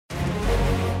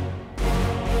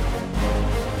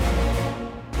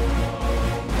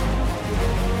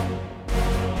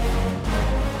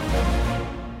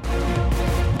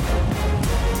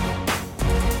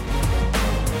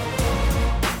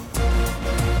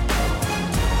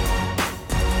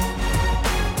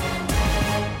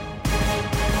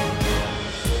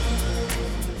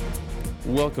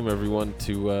welcome everyone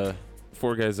to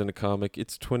Four Guys and a Comic.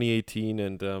 It's 2018,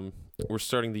 and we're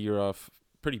starting the year off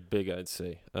pretty big, I'd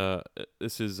say.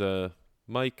 This is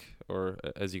Mike, or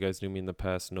as you guys knew me in the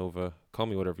past, Nova. Call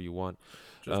me whatever you want.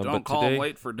 Just don't call him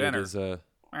late for dinner.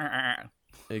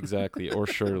 Exactly, or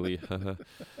Shirley.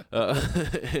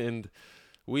 And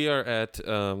we are at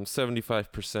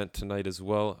 75% tonight as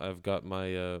well. I've got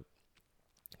my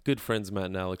good friends Matt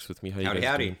and Alex with me. How you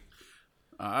guys doing?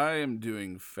 I am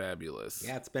doing fabulous.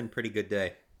 Yeah, it's been a pretty good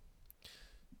day.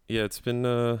 Yeah, it's been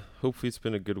hopefully it's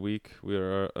been a good week. We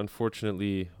are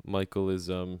unfortunately Michael is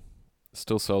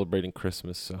still celebrating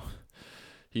Christmas, so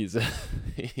he's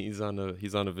he's on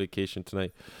a vacation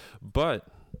tonight. But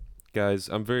guys,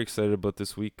 I'm very excited about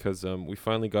this week because we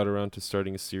finally got around to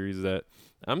starting a series that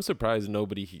I'm surprised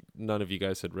none of you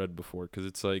guys had read before, because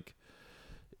it's like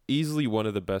easily one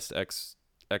of the best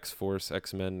X-Force,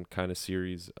 X-Men kind of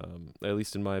series, at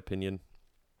least in my opinion,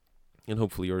 and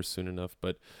hopefully yours soon enough.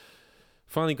 But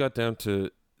finally got down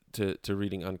to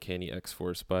reading Uncanny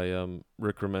X-Force by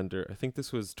Rick Remender. I think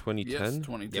this was 2010? Yes,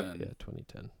 2010. Yep. Yeah,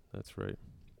 2010. That's right.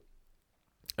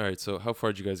 All right, so how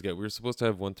far did you guys get? We were supposed to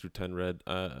have 1 through 10 read.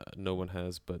 No one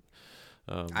has, but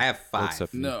I have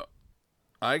 5. No,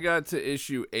 I got to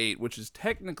issue 8, which is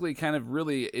technically kind of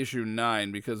really issue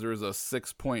 9 because there was a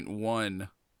 6.1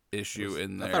 issue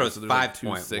in there. I thought it was so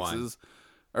 5.1.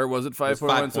 Or was it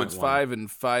 5.1? So it's 5.1. 5 and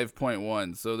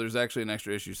 5.1. So there's actually an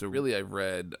extra issue. So really, I've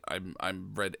read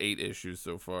 8 issues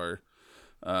so far.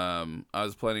 I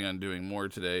was planning on doing more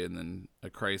today, and then a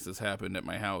crisis happened at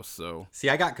my house. So See,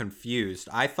 I got confused.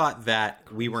 I thought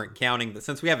that we weren't counting, but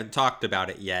since we haven't talked about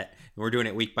it yet, and we're doing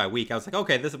it week by week, I was like,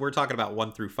 okay, we're talking about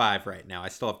 1 through 5 right now. I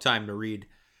still have time to read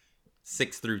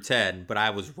 6 through 10, but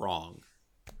I was wrong.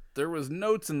 there was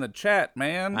notes in the chat,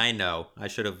 man. I know. I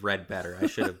should have read better. I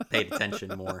should have paid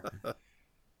attention more.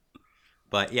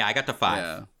 But yeah, I got to 5.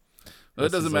 Yeah. Well,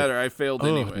 it doesn't matter. I failed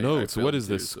anyway. Notes. I failed What is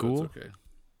too, this, so school? it's okay.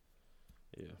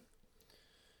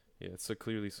 Yeah, so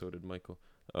clearly so did Michael.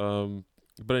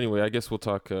 But anyway, I guess we'll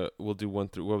talk. We'll do 1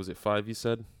 through, what was it, 5 you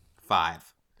said?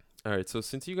 5. All right, so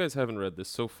since you guys haven't read this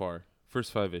so far,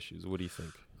 first 5 issues, what do you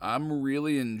think? I'm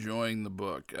really enjoying the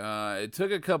book. It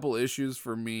took a couple issues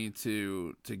for me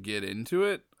to get into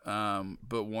it,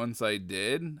 but once I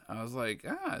did, I was like,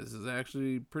 this is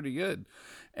actually pretty good.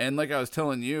 And like I was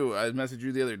telling you, I messaged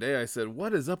you the other day, I said,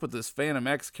 what is up with this Phantom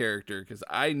X character? Because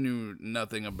I knew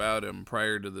nothing about him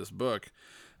prior to this book.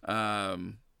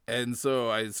 And so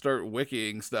I start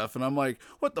wikiing stuff, and I'm like,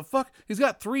 what the fuck? He's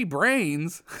got 3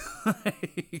 brains.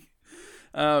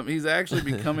 He's actually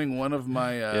becoming one of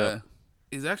my... Yeah.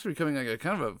 He's actually becoming like a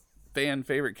kind of a fan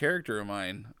favorite character of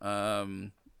mine.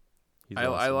 I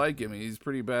like him. He's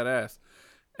pretty badass.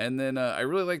 And then I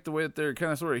really like the way that they're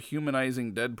kind of sort of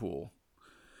humanizing Deadpool.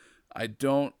 I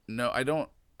don't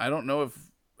know if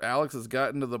Alex has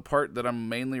gotten to the part that I'm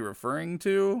mainly referring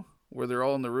to, where they're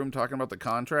all in the room talking about the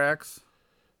contracts.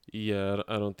 Yeah,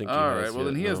 I don't think he All has right, well,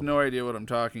 yet, then he has no idea what I'm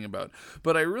talking about.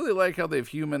 But I really like how they've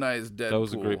humanized Deadpool. That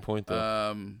was a great point,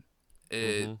 though.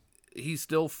 He's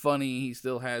still funny. He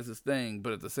still has his thing.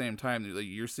 But at the same time, like,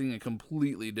 you're seeing a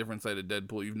completely different side of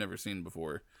Deadpool you've never seen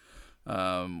before,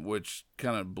 which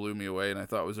kind of blew me away. And I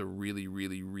thought was a really,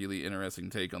 really, really interesting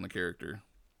take on the character.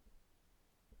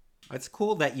 It's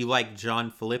cool that you like John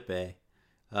Felipe.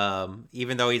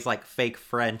 Even though he's like fake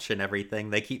French and everything,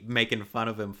 they keep making fun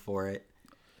of him for it.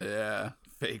 Yeah,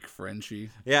 fake Frenchie.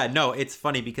 Yeah, no, it's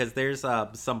funny because there's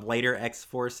some later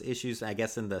X-Force issues, I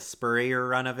guess in the Spurrier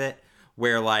run of it,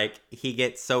 where like he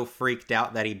gets so freaked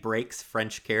out that he breaks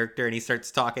French character and he starts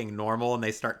talking normal, and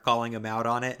they start calling him out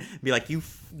on it. Be like, you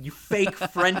fake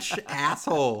French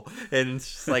asshole. And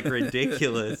it's just like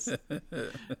ridiculous.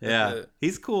 Yeah,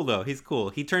 he's cool though. He's cool.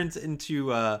 He turns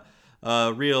into a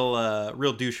real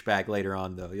douchebag later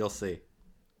on, though. You'll see.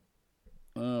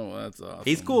 Oh, well, that's awesome.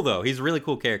 He's cool though. He's a really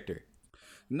cool character.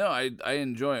 No, I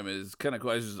enjoy him. It's kind of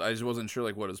cool. I just wasn't sure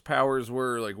like what his powers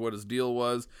were, like what his deal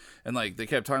was, and like they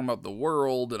kept talking about the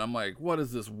world, and I'm like, what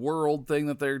is this world thing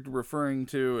that they're referring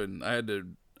to? And I had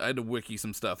to wiki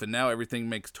some stuff, and now everything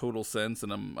makes total sense,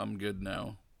 and I'm good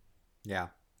now. Yeah.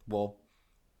 Well,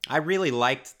 I really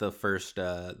liked the first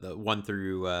the 1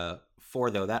 through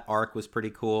 4 though. That arc was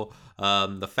pretty cool.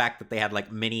 The fact that they had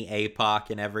like mini APOC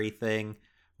and everything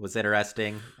was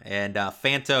interesting, and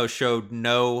Fanto showed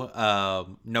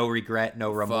no regret,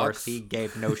 no remorse. Fucks. He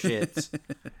gave no shits.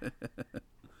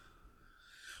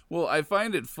 Well, I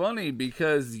find it funny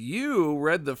because you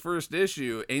read the first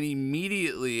issue and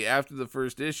immediately after the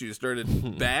first issue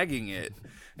started bagging it.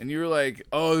 And you were like,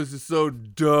 oh, this is so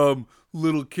dumb.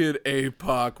 Little kid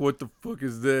APOC. What the fuck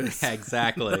is this?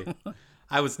 Exactly.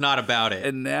 I was not about it.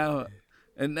 And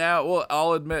And now, well,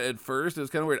 I'll admit at first it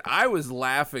was kind of weird. I was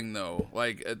laughing though,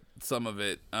 like at some of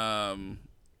it. I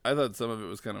thought some of it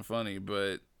was kind of funny,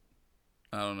 but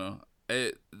I don't know.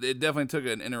 It definitely took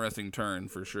an interesting turn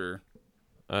for sure.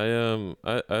 I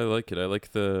like it. I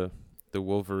like the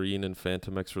Wolverine and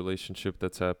Phantom X relationship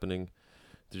that's happening.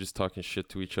 They're just talking shit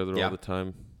to each other all the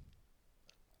time.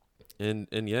 And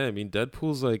yeah, I mean,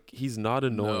 Deadpool's like, he's not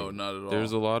annoying. No, not at all.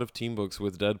 There's a lot of team books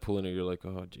with Deadpool in it. You're like,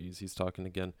 oh, geez, he's talking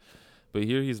again. But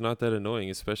here, he's not that annoying,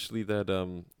 especially that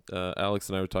Alex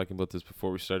and I were talking about this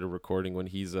before we started recording, when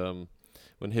he's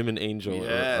when him and Angel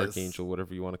or Archangel,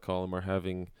 whatever you want to call him, are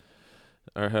having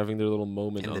their little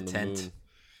moment on the tent. moon.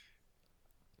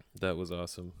 That was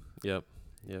awesome. Yep.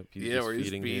 He's where he's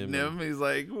feeding him. He's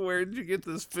like, "Where'd you get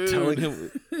this food?" Telling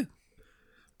him,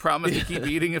 "Promise to keep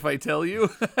eating if I tell you."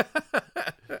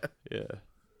 Yeah.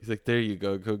 He's like, "There you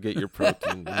go. Go get your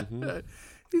protein." Mm-hmm.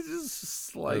 He's just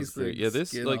slicing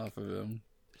skin off of him.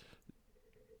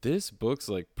 This book's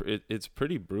like, it's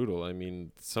pretty brutal. I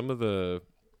mean, some of the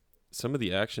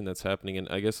action that's happening, and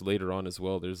I guess later on as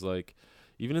well, there's like,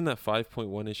 even in that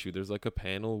 5.1 issue, there's like a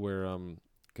panel where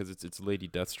because it's Lady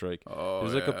Deathstrike.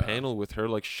 There's like a panel with her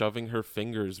like shoving her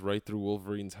fingers right through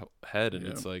Wolverine's head, and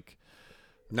it's like,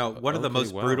 no, one of the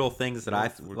most brutal things that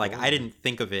I didn't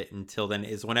think of it until then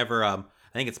is whenever I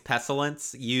think it's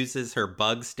Pestilence uses her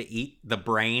bugs to eat the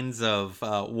brains of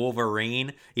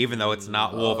Wolverine, even though it's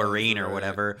not Wolverine or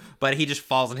whatever, but he just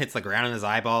falls and hits the ground and his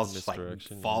eyeballs just like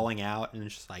falling out, and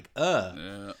it's just like,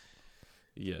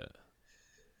 yeah,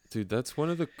 dude, that's one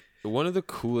of the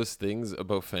coolest things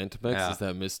about Phantom X is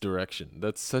that misdirection.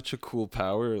 That's such a cool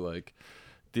power. Like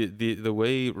the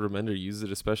way Remender uses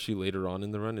it, especially later on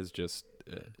in the run, is just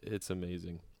it's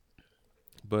amazing.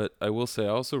 But I will say, I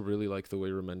also really like the way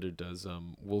Remender does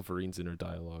Wolverine's inner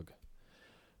dialogue.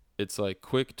 It's like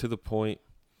quick to the point.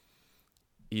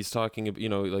 He's talking,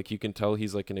 like you can tell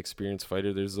he's like an experienced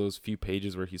fighter. There's those few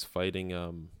pages where he's fighting.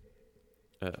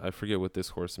 I forget what this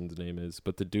horseman's name is,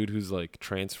 but the dude who's like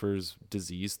transfers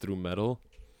disease through metal.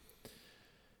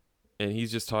 And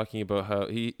he's just talking about how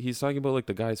he's talking about like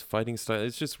the guy's fighting style.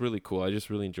 It's just really cool. I just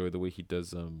really enjoy the way he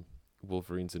does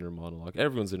Wolverine's inner monologue.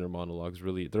 Everyone's inner monologues,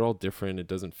 really, they're all different. It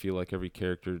doesn't feel like every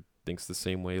character thinks the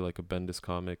same way, like a Bendis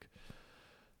comic.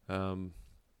 And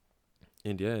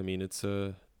yeah, I mean, it's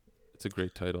a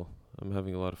great title. I'm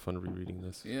having a lot of fun rereading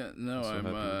this. Yeah, no,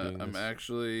 I'm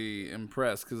actually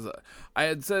impressed, because I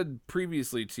had said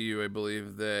previously to you, I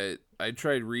believe, that I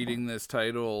tried reading this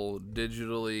title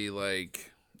digitally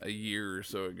like a year or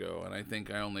so ago, and I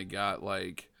think I only got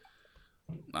like,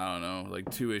 I don't know, like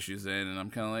 2 issues in, and I'm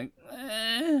kind of like,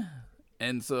 eh.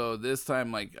 And so this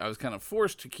time, like, I was kind of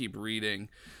forced to keep reading,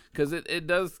 because it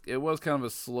was kind of a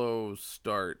slow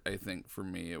start, I think, for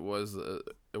me. It was a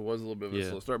little bit of a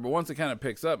slow start, but once it kind of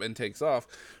picks up and takes off,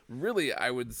 really, I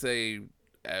would say,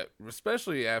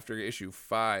 especially after issue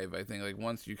 5, I think, like,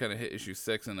 once you kind of hit issue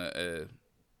 6 and a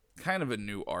kind of a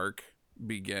new arc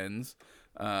begins,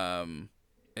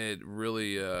 it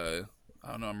really, I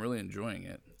don't know, I'm really enjoying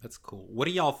it. That's cool. What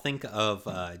do y'all think of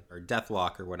or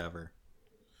Deathlock or whatever?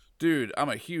 Dude, I'm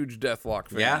a huge Deathlock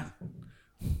fan. Yeah?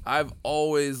 I've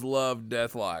always loved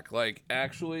Deathlock. Like,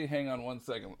 actually, hang on one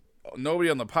second. Nobody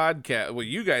on the podcast, well,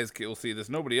 you guys will see this.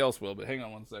 Nobody else will, but hang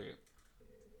on one second.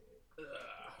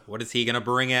 What is he going to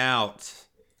bring out?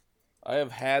 I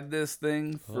have had this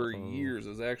thing for years. It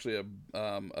was actually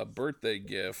a birthday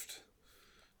gift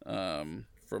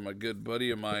from a good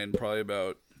buddy of mine, probably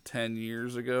about 10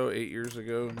 years ago, 8 years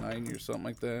ago, 9 years, something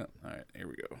like that. All right, here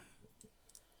we go.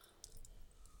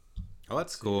 Oh,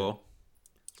 that's cool.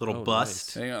 Little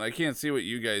bust. Nice. Hang on, I can't see what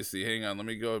you guys see. Hang on, let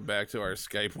me go back to our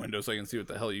Skype window so I can see what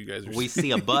the hell you guys are seeing. We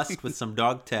see a bust with some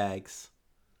dog tags.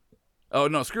 Oh,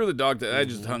 no, screw the dog tag. I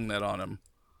just hung that on him.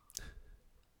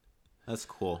 That's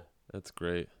cool. That's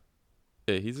great.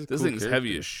 Yeah, he's a This cool thing's character.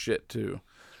 heavy as shit, too.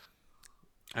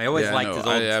 I always liked his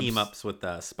old team-ups with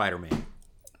Spider-Man.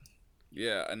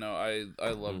 Yeah, I know.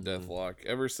 I love Deathlock.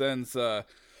 Ever since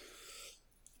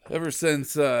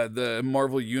the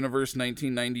Marvel Universe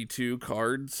 1992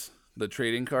 cards, the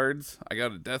trading cards, I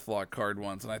got a Deathlock card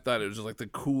once, and I thought it was just like the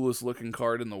coolest looking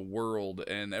card in the world.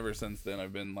 And ever since then,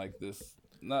 I've been like this,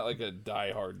 not like a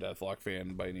diehard Deathlock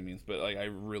fan by any means, but like I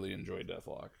really enjoy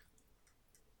Deathlock.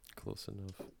 Close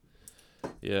enough.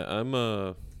 Yeah,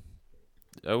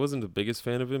 I wasn't the biggest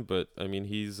fan of him, but I mean,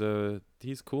 he's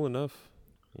cool enough.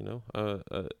 I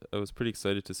was pretty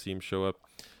excited to see him show up.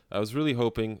 I was really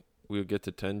hoping we would get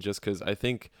to 10, just because I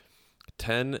think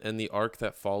 10 and the arc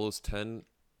that follows 10,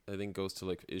 I think goes to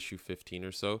like issue 15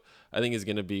 or so. I think is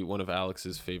going to be one of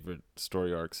Alex's favorite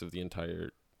story arcs of the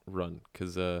entire run,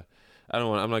 because I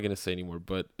I'm not gonna say anymore,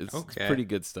 but it's Okay. pretty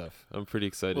good stuff. I'm pretty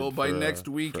excited. Well, by for, next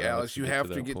week, for Alex, you have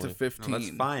to that get to point. 15. No,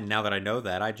 that's fine. Now that I know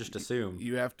that, I just assume.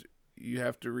 You have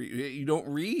to read. You don't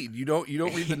read. You don't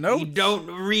read the notes. You don't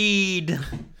read.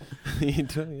 You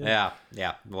don't- yeah.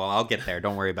 Yeah. Well, I'll get there.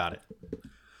 Don't worry about it.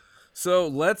 So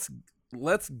let's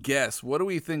guess. What do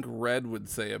we think Red would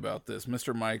say about this,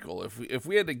 Mr. Michael? If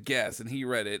we had to guess and he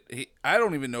read it, I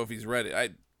don't even know if he's read it.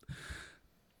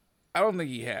 I don't think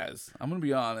he has. I'm gonna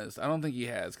be honest. I don't think he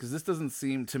has because this doesn't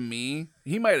seem to me.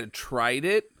 He might have tried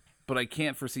it, but I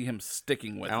can't foresee him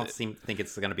sticking with I don't it. think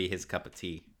it's going to be his cup of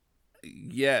tea.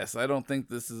 Yes, I don't think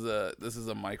this is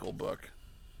a Michael book.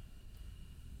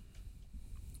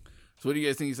 So what do you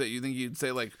guys think he said? You think he'd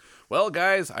say like, "Well,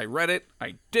 guys, I read it.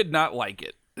 I did not like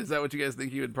it." Is that what you guys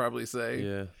think he would probably say?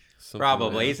 Yeah. something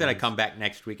Probably. like He's going to that. come back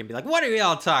next week and be like, what are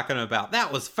y'all talking about?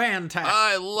 That was fantastic.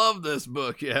 I love this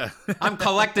book. Yeah. I'm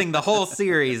collecting the whole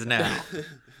series now.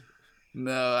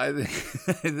 No, I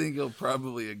think he'll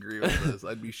probably agree with this.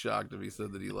 I'd be shocked if he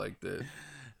said that he liked it.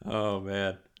 Oh,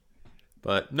 man.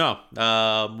 But no,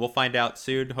 we'll find out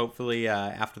soon. Hopefully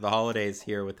after the holidays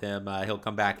here with him, he'll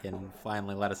come back and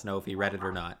finally let us know if he read it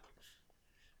or not.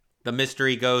 The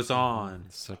mystery goes on.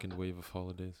 Second wave of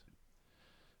holidays.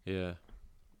 Yeah.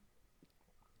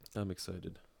 I'm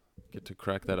excited. Get to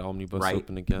crack that omnibus Right.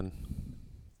 open again.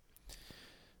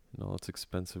 In all its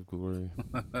expensive glory.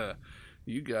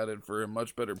 You got it for a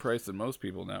much better price than most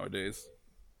people nowadays.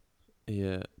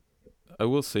 Yeah. I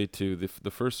will say, too,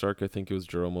 the first arc, I think it was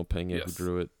Jerome Pena Yes. who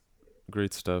drew it.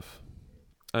 Great stuff.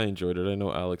 I enjoyed it. I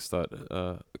know Alex thought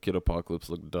Kid Apocalypse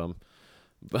looked dumb.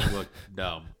 But, Look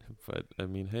dumb. but I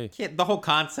mean, hey. The whole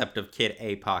concept of Kid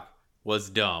APOC was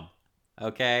dumb.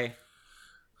 Okay?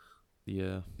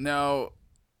 Yeah. Now,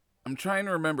 I'm trying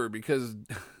to remember because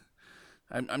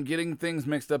I'm getting things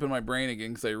mixed up in my brain again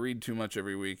because I read too much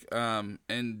every week. And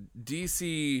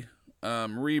DC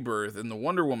Rebirth and the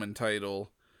Wonder Woman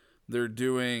title, they're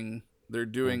doing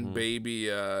baby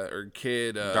or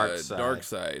kid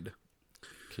Darkseid.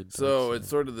 Kid So Darkseid. it's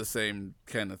sort of the same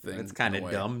kind of thing. It's kind in of a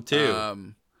way. dumb,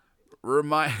 too.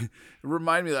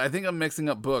 Remind me that I think I'm mixing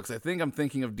up books. I think I'm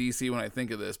thinking of DC when I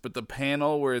think of this, but the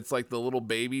panel where it's like the little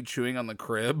baby chewing on the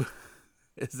crib,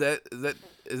 is that That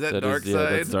Darkseid? is, yeah,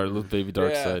 that's little baby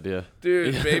Darkseid, yeah.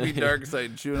 Dude, Yeah. baby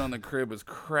Darkseid chewing on the crib was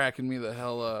cracking me the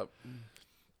hell up.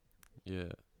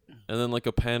 Yeah. And then like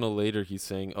a panel later, he's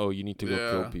saying, "Oh, you need to go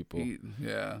kill people."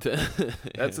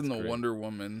 That's in the great. Wonder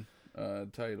Woman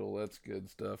title. That's good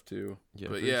stuff too. Yeah,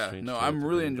 But very yeah, strange no, title I'm to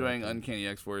really bring back enjoying in. Uncanny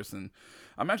X-Force, and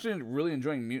I'm actually really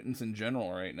enjoying mutants in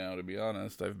general right now. To be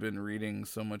honest, I've been reading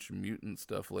so much mutant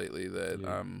stuff lately that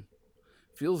Yeah.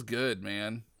 feels good,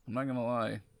 man. I'm not gonna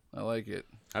lie, I like it.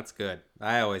 That's good.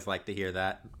 I always like to hear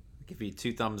that. Give you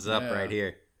 2 thumbs up Yeah. right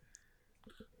here.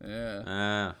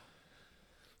 Yeah.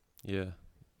 Yeah.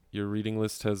 Your reading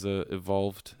list has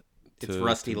evolved. It's to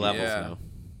Rusty levels Yeah. now.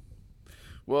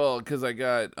 Well, because I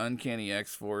got Uncanny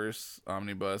X-Force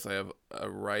Omnibus. I have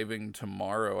arriving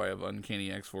tomorrow. I have Uncanny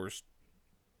X-Force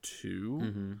 2.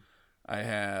 Mm-hmm. I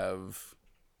have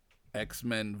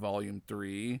X-Men Volume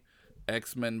 3.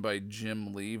 X-Men by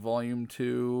Jim Lee Volume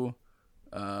 2.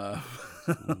 Like,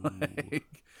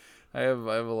 I have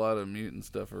a lot of mutant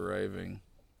stuff arriving.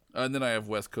 And then I have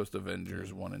West Coast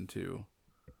Avengers 1 and 2.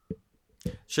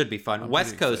 Should be fun. I'm West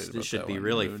pretty Coast excited about should that be one.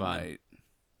 really Moon fun. Knight.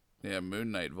 Yeah,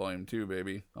 Moon Knight Volume 2,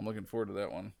 baby. I'm looking forward to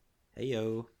that one. Hey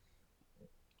yo.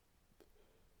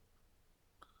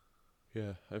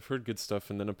 Yeah, I've heard good stuff,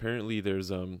 and then apparently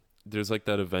there's like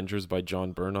that Avengers by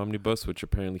John Byrne omnibus, which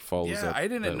apparently follows. Yeah, up I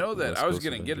didn't know that. West I was Coast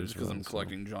gonna get it Avengers just because I'm run, so-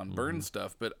 collecting John Mhm. Byrne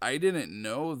stuff, but I didn't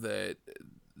know that.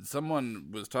 Someone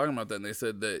was talking about that, and they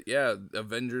said that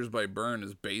Avengers by Byrne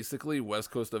is basically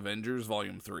West Coast Avengers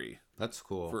Volume 3 That's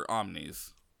cool. for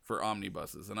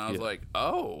omnibuses, and I was Yeah. like,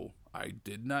 oh, I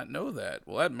did not know that.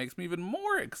 Well, that makes me even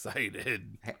more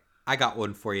excited. Hey, I got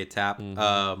one for you, Tap.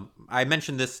 Mhm. I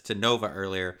mentioned this to Nova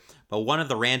earlier, but one of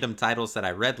the random titles that I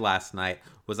read last night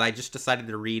was I just decided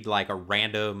to read like a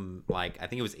random, like I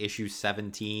think it was issue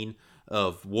 17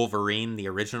 of Wolverine, the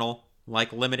original,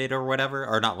 like limited or whatever,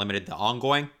 or not limited, the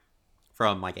ongoing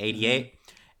from like 88.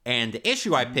 And the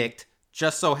issue I picked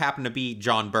just so happened to be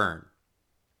John Byrne.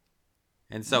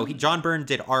 And so John Byrne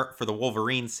did art for the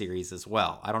Wolverine series as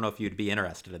well. I don't know if you'd be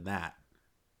interested in that.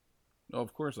 Oh,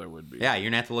 of course I would be. Yeah, you're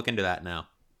gonna have to look into that now.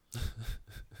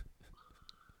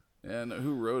 And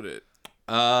who wrote it?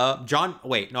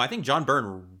 I think John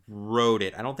Byrne wrote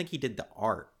it. I don't think he did the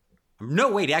art. No,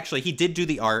 wait, actually, he did do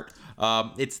the art.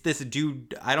 It's this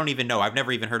dude, I don't even know. I've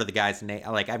never even heard of the guy's name.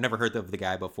 Like, I've never heard of the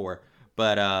guy before.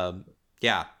 But,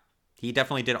 yeah, he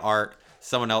definitely did art.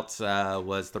 Someone else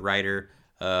was the writer.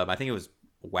 I think it was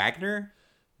Wagner.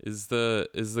 Is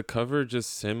the cover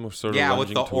just him sort of Yeah, with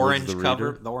lunging the towards orange the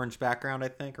cover, reader? the orange background, I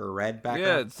think, or red background.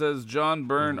 Yeah, it says John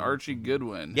Byrne, Archie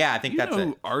Goodwin. Yeah, I think that's know it.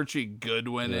 who Archie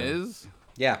Goodwin is?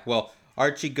 Yeah, well,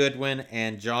 Archie Goodwin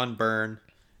and John Byrne,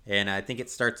 and I think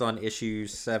it starts on issue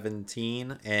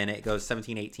 17, and it goes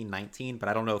 17, 18, 19, but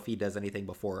I don't know if he does anything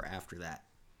before or after that.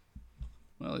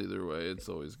 Well, either way, it's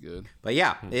always good. But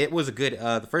yeah, it was a good,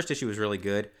 the first issue was really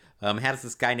good. It has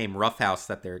this guy named Roughhouse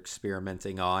that they're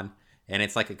experimenting on, and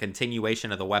it's like a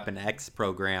continuation of the Weapon X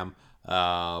program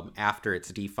after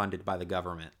it's defunded by the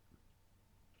government.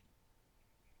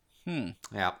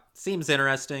 Yeah, seems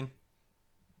interesting.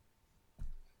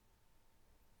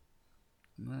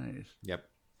 Nice. Yep.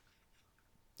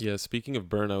 Yeah, speaking of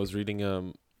Burn, I was reading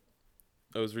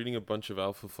a bunch of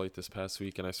Alpha Flight this past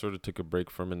week, and I sort of took a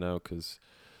break from it now because,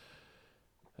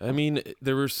 I mean,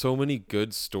 there were so many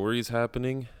good stories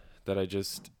happening that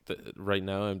right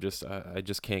now I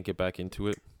just can't get back into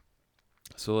it.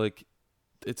 So like,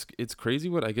 it's crazy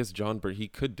what I guess John Byrne, he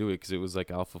could do it because it was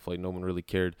like Alpha Flight, no one really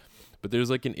cared, but there's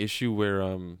like an issue where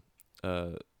I'm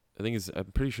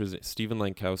pretty sure Stephen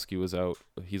Lankowski was out.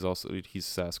 He's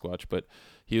Sasquatch, but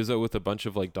he was out with a bunch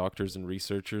of like doctors and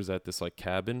researchers at this like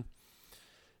cabin,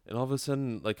 and all of a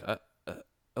sudden like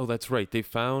oh, that's right,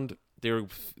 they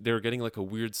were getting like a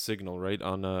weird signal right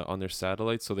on their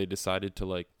satellite, so they decided to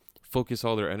like focus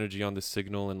all their energy on the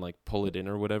signal and like pull it in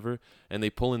or whatever, and they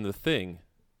pull in the thing,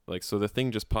 like, so the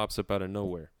thing just pops up out of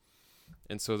nowhere.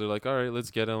 And so they're like, all right,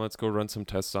 let's get him. Let's go run some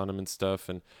tests on him and stuff.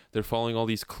 And they're following all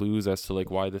these clues as to like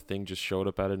why the thing just showed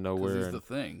up out of nowhere. Because he's the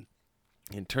thing.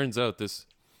 And it turns out this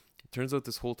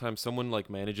whole time someone like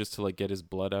manages to like get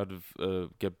blood out of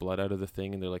the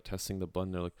thing, and they're like testing the blood.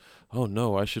 And they're like, oh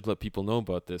no, I should let people know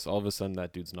about this. All of a sudden,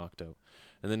 that dude's knocked out.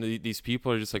 And then these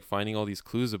people are just like finding all these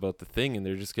clues about the thing, and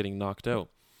they're just getting knocked out.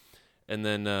 And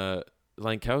then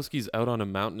Lankowski's out on a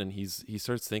mountain, and he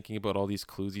starts thinking about all these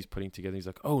clues he's putting together. He's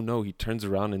like, oh no, he turns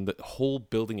around and the whole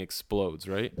building explodes,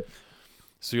 right?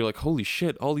 So you're like, holy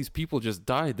shit, all these people just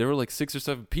died. There were like 6 or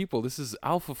 7 people. This is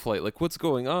Alpha Flight. Like, what's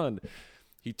going on?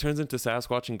 He turns into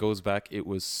Sasquatch and goes back. It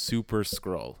was Super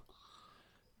Skrull.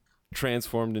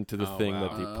 Transformed into the thing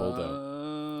that they pulled out.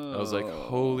 I was like,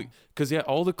 holy... Because, yeah,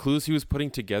 all the clues he was putting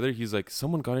together, he's like,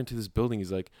 someone got into this building.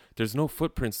 He's like, there's no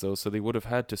footprints, though, so they would have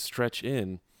had to stretch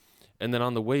in. And then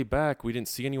on the way back, we didn't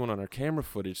see anyone on our camera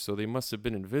footage, so they must have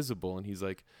been invisible. And he's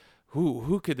like,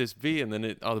 who could this be? And then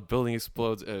the building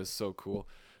explodes. It was so cool.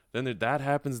 Then that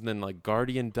happens, and then, like,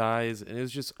 Guardian dies. And it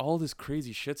was just all this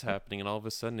crazy shit's happening, and all of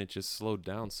a sudden it just slowed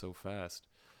down so fast.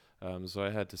 So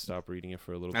I had to stop reading it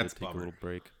for a little bit, take a little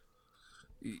break.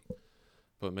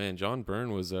 But man, John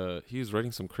Byrne was he was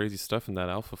writing some crazy stuff in that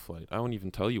Alpha Flight. I won't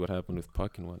even tell you what happened with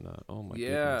Puck and whatnot. Oh my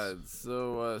goodness.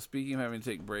 So speaking of having to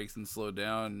take breaks and slow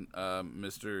down,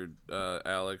 Mr.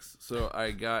 Alex, so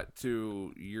I got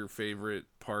to your favorite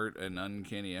part in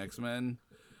Uncanny X-Men.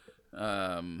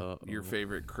 Your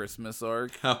favorite Christmas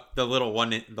arc. Oh, the little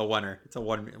one, the oneer. It's a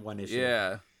one issue.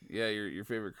 Yeah, your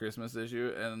favorite Christmas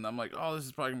issue, and I'm like, oh, this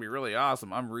is probably gonna be really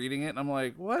awesome. I'm reading it, and I'm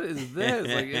like, what is this?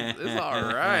 Like, it's all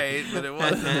right, but it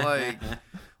wasn't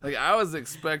like I was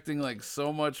expecting like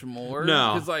so much more.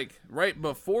 No, because like right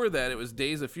before that, it was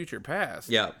Days of Future Past.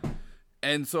 Yeah,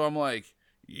 and so I'm like,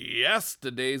 yes,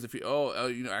 to Days of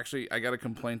actually, I got a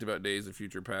complaint about Days of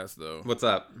Future Past though. What's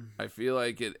up? I feel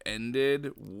like it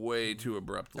ended way too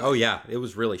abruptly. Oh yeah, it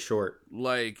was really short.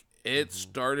 Like it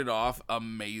started off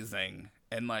amazing.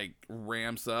 And like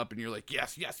ramps up, and you're like,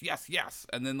 yes,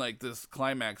 and then like this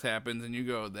climax happens, and you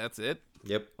go, that's it.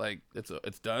 Yep. Like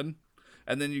it's done,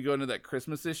 and then you go into that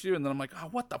Christmas issue, and then I'm like, oh,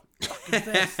 what the fuck is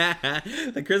this?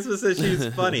 The Christmas issue is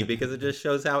funny because it just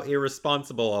shows how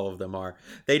irresponsible all of them are.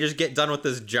 They just get done with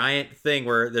this giant thing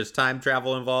where there's time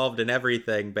travel involved and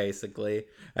everything, basically,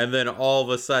 and then all of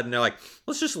a sudden they're like,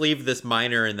 let's just leave this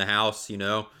miner in the house,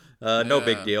 no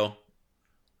big deal.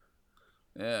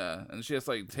 Yeah, and she has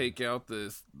to like take out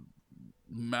this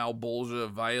Malbolgia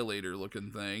Violator looking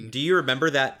thing. Do you remember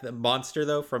that monster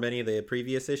though from any of the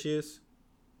previous issues?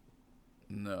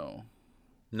 No.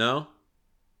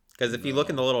 Because if you look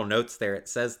in the little notes there, it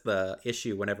says the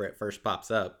issue whenever it first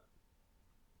pops up.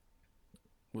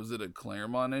 Was it a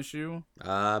Claremont issue?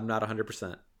 I'm not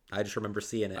 100%. I just remember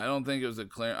seeing it. I don't think it was a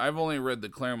Claremont. I've only read the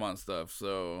Claremont stuff,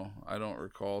 so I don't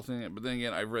recall seeing it. But then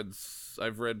again, I've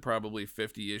read probably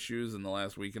 50 issues in the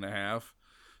last week and a half.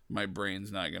 My brain's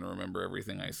not going to remember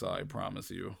everything I saw, I promise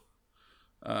you.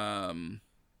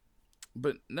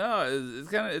 But no,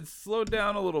 it's slowed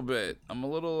down a little bit. I'm a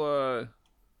little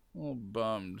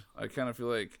bummed. I kind of feel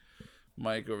like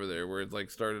Mike over there, where it's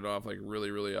like started off like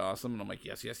really, really awesome, and I'm like,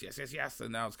 yes,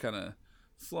 and now it's kind of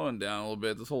slowing down a little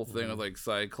bit. This whole thing with like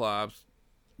Cyclops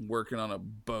working on a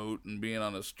boat and being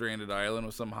on a stranded island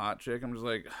with some hot chick. I'm just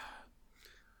like,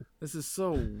 this is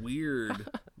so weird.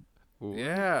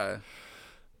 Yeah.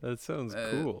 That sounds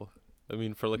cool. I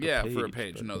mean, for like yeah, a page. for a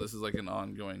page. No, this is like an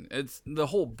ongoing. It's the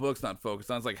whole book's not focused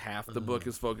on. It's like half the book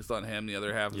is focused on him, the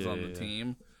other half is on the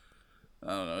team. I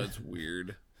don't know. It's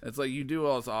weird. It's like you do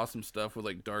all this awesome stuff with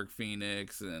like Dark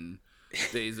Phoenix and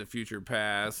Days of Future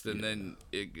Past, and then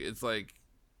it's like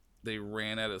they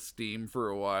ran out of steam for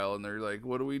a while, and they're like,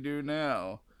 "What do we do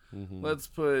now? Let's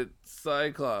put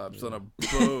Cyclops on a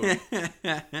boat."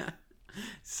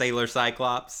 Sailor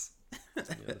Cyclops.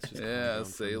 Yeah,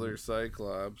 Sailor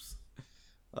Cyclops.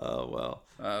 Oh well.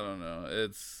 I don't know.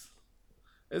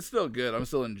 It's still good. I'm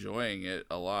still enjoying it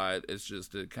a lot. It's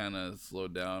just it kind of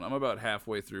slowed down. I'm about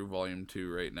halfway through volume 2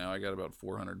 right now. I got about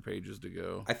 400 pages to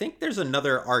go. I think there's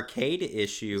another arcade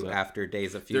issue after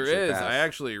Days of Future Past. There is. I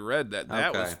actually read that.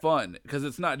 That was fun because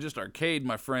it's not just arcade,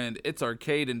 my friend. It's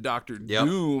arcade and Doctor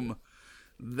Doom.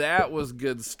 That was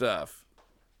good stuff.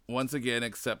 Once again,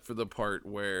 except for the part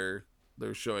where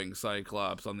they're showing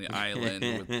Cyclops on the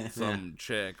island with some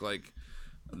chick. Like,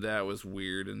 that was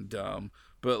weird and dumb.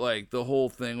 But, like, the whole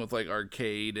thing with, like,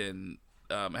 arcade and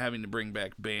having to bring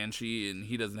back Banshee, and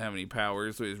he doesn't have any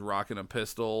powers, so he's rocking a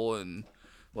pistol, and,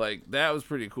 like, that was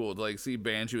pretty cool. To, like, see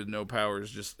Banshee with no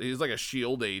powers, he's like a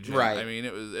S.H.I.E.L.D. agent. Right. I mean,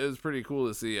 it was pretty cool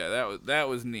to see. Yeah, that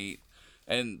was neat.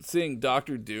 And seeing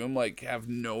Doctor Doom, like, have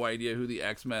no idea who the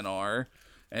X-Men are,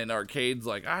 and Arcade's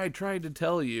like, I tried to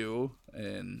tell you,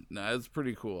 and it's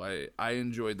pretty cool. I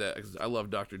enjoyed that, because I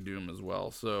love Doctor Doom as well,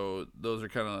 so those are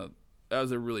kind of... That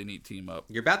was a really neat team up.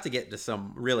 You're about to get to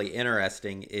some really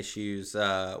interesting issues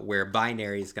where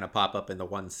Binary is going to pop up in the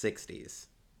 160s.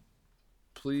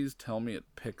 Please tell me it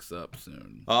picks up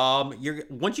soon.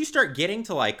 Once you start getting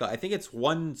to like I think it's the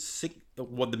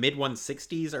mid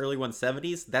 160s, early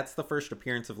 170s. That's the first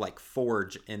appearance of like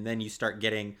Forge, and then you start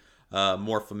getting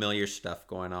more familiar stuff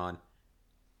going on.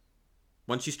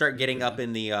 Once you start getting up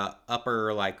in the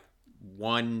upper like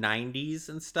 190s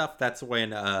and stuff, that's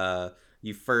when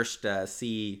you first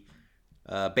see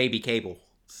Baby Cable.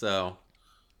 So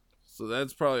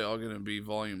that's probably all going to be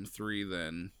volume 3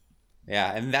 then.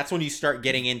 Yeah, and that's when you start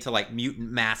getting into like Mutant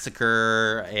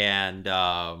Massacre and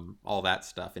all that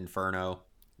stuff, Inferno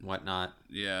and whatnot.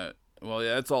 Yeah, well,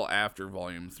 yeah, it's all after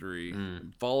volume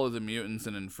 3. Fall of the Mutants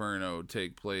and Inferno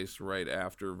take place right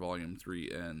after volume 3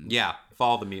 ends. Yeah,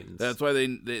 Fall of the Mutants. That's why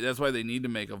they need to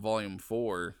make a volume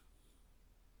 4.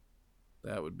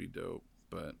 That would be dope,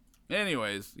 but...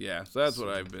 Anyways, yeah, so that's what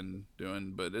I've been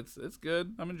doing, but it's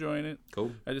good. I'm enjoying it.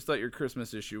 Cool. I just thought your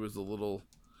Christmas issue was a little...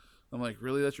 I'm like,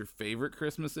 really? That's your favorite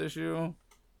Christmas issue?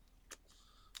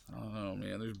 I don't know,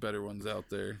 man. There's better ones out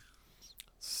there.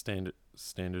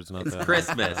 Standard's not it's that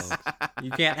Christmas.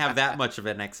 You can't have that much of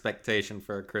an expectation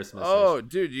for a Christmas issue.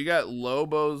 Dude, you got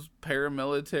Lobo's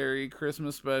Paramilitary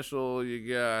Christmas special.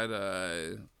 You got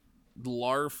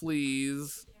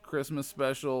Larflea's Christmas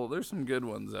special. There's some good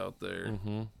ones out there.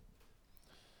 Mm-hmm.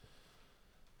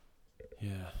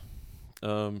 Yeah.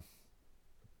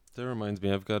 That reminds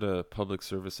me, I've got a public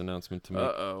service announcement to make.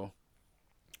 Uh-oh.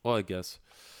 Well, I guess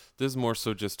this is more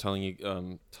so just telling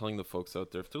the folks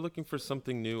out there, if they're looking for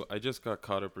something new, I just got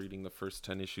caught up reading the first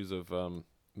 10 issues of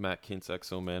Matt Kint's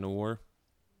X-O Manowar.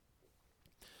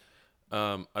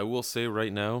 I will say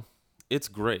right now, it's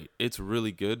great. It's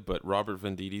really good, but Robert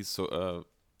Venditti,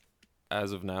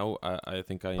 as of now, I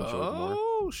think I enjoyed more.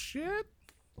 Oh, shit.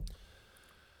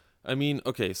 I mean,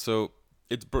 okay, so...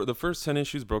 It's the first 10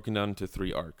 issues broken down into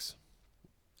 3 arcs.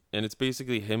 And it's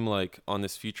basically him, like, on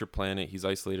this future planet. He's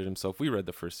isolated himself. We read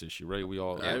the first issue, right? We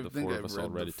all, the 4 of us all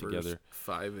read it together.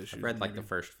 5 issues. I read, like, the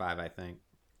first 5, I think.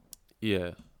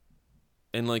 Yeah.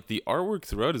 And, like, the artwork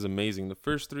throughout is amazing. The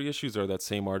first 3 issues are that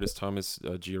same artist, Thomas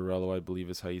Giorello, I believe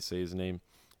is how you say his name.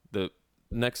 The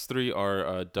next 3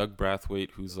 are Doug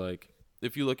Brathwaite, who's, like,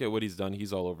 if you look at what he's done,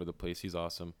 he's all over the place. He's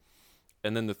awesome.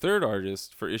 And then the third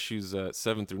artist for issues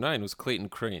 7 through 9 was Clayton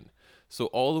Crane. So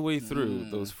all the way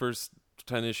through those first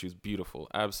 10 issues, beautiful,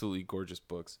 absolutely gorgeous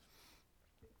books.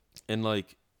 And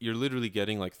like you're literally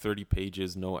getting like 30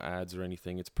 pages, no ads or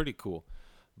anything. It's pretty cool.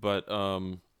 But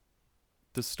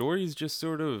the story is just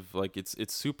sort of like it's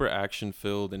super action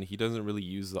filled, and he doesn't really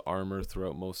use the armor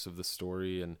throughout most of the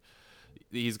story. And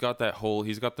he's got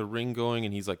the ring going,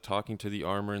 and he's like talking to the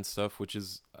armor and stuff, which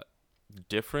is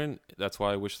different. That's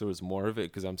why I wish there was more of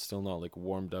it, because I'm still not like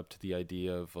warmed up to the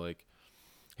idea of like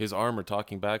his armor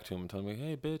talking back to him and telling me,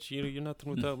 hey bitch, you're nothing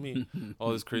without me,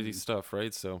 all this crazy stuff,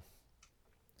 right? So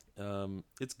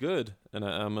it's good, and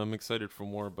I'm excited for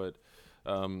more, but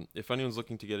If anyone's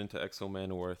looking to get into Exo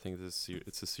Manowar, I think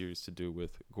it's a series to do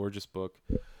with. Gorgeous book,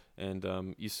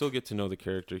 and you still get to know the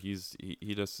character. He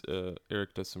does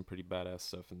Eric does some pretty badass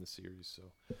stuff in the series,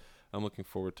 so I'm looking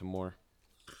forward to more.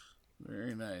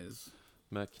 Very nice.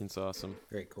 Matt Keen's awesome.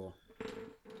 Very cool.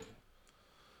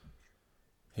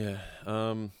 Yeah.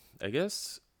 I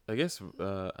guess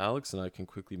Alex and I can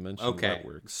quickly mention Okay,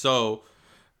 Wetworks. so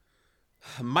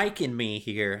Mike and me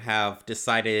here have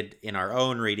decided in our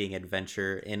own reading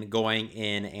adventure in going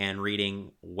in and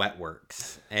reading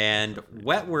Wetworks. And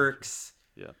Wetworks,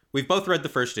 Yeah. we've both read the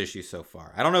first issue so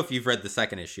far. I don't know if you've read the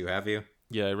second issue, have you?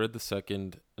 Yeah, I read the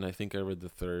second, and I think I read the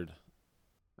third.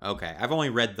 Okay, I've only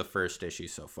read the first issue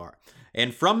so far.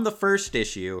 And from the first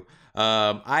issue,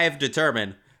 I have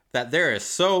determined that there is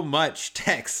so much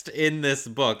text in this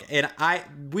book. And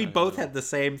we both had the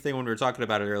same thing when we were talking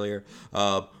about it earlier.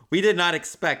 We did not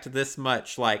expect this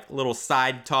much, like, little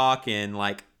side talk and,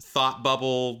 like, thought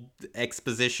bubble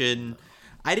exposition.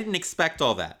 I didn't expect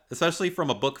all that, especially from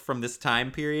a book from this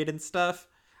time period and stuff.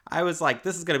 I was like,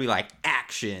 this is going to be, like,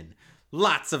 action.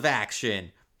 Lots of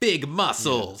action. Big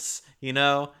muscles, you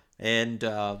know? And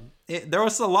there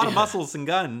was a lot of muscles and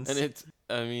guns. And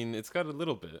it's got a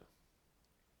little bit.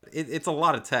 It's a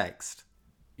lot of text.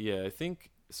 Yeah, I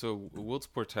think so. Wilts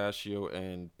Portacio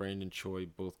and Brandon Choi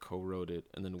both co-wrote it,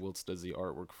 and then Wilts does the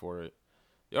artwork for it.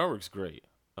 The artwork's great.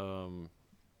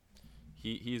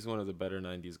 He's one of the better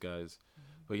 '90s guys.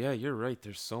 But yeah, you're right.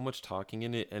 There's so much talking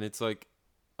in it, and it's like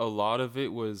a lot of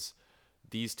it was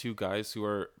these two guys who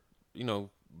are,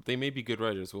 they may be good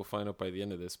writers. We'll find out by the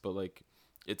end of this, but like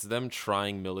it's them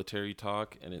trying military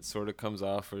talk, and it sort of comes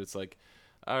off where it's like,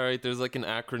 all right, there's like an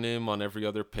acronym on every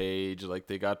other page. Like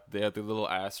they have the little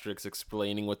asterisks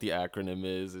explaining what the acronym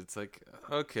is. It's like,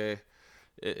 okay,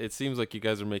 it seems like you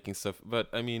guys are making stuff, but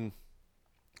I mean,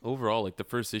 overall, like the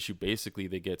first issue, basically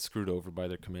they get screwed over by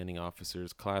their commanding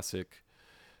officers. Classic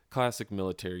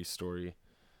military story.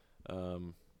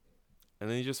 And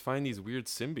then you just find these weird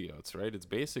symbiotes, right? It's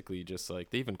basically just like,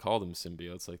 they even call them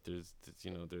symbiotes. Like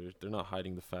they're not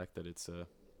hiding the fact that it's a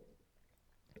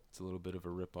little bit of a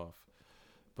ripoff.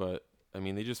 But I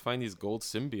mean, they just find these gold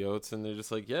symbiotes, and they're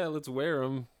just like, yeah, let's wear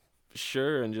them,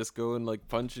 sure, and just go and like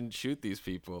punch and shoot these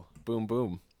people. Boom,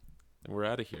 boom, and we're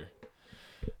out of here.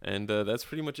 And that's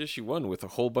pretty much issue 1 with a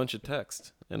whole bunch of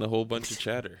text and a whole bunch of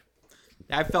chatter.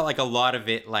 I felt like a lot of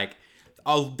it, like,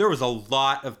 there was a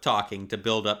lot of talking to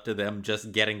build up to them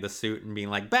just getting the suit and being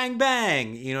like, bang,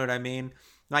 bang, you know what I mean?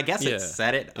 And I guess it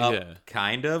set it up,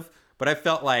 kind of, but I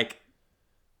felt like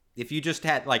if you just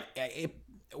had, like,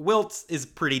 Wilts is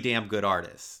pretty damn good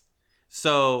artist.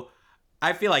 So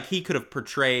I feel like he could have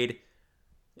portrayed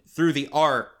through the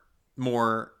art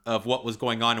more of what was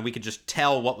going on, and we could just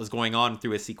tell what was going on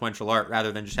through a sequential art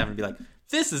rather than just having to be like,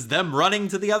 this is them running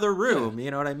to the other room.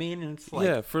 You know what I mean? And it's like,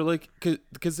 yeah, for like,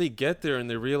 because they get there and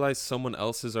they realize someone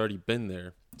else has already been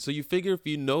there. So you figure if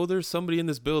you know there's somebody in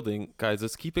this building, guys,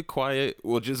 let's keep it quiet.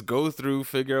 We'll just go through,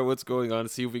 figure out what's going on, and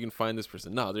see if we can find this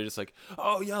person. No, they're just like,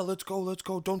 oh yeah, let's go.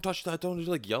 Don't touch that. Don't,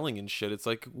 like yelling and shit. It's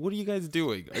like, what are you guys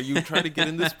doing? Are you trying to get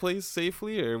in this place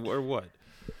safely or what?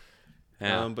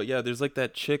 Yeah. But yeah, there's like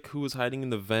that chick who was hiding in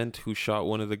the vent who shot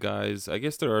one of the guys. I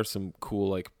guess there are some cool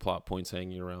like plot points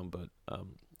hanging around, but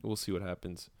we'll see what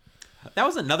happens. That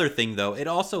was another thing, though. It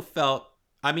also felt,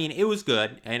 I mean, it was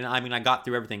good, and I mean, I got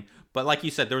through everything. But like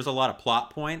you said, there was a lot of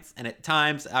plot points, and at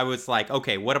times I was like,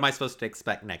 okay, what am I supposed to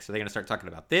expect next? Are they going to start talking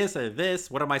about this or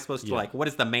this? What am I supposed to like? What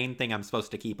is the main thing I'm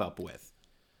supposed to keep up with?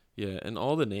 Yeah, and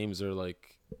all the names are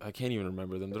like, I can't even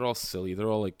remember them. They're all silly. They're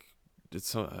all like,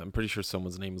 I'm pretty sure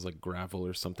someone's name is like Gravel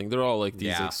or something. They're all like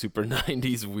these like super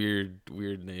 90s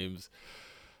weird names.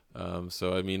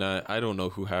 So I mean, I don't know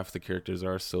who half the characters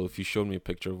are. So if you showed me a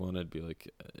picture of one, I'd be like,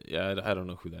 yeah, I don't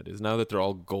know who that is. Now that they're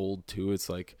all gold too, it's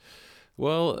like,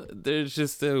 well, there's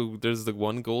just there's the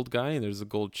one gold guy and there's a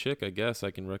gold chick. I guess I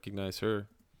can recognize her.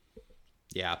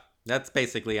 Yeah, that's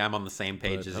basically, I'm on the same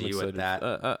page as you with that.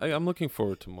 I'm looking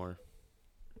forward to more.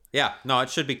 Yeah, no, it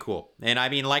should be cool. And I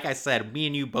mean, like I said, me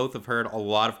and you both have heard a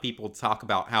lot of people talk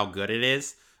about how good it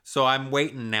is. So I'm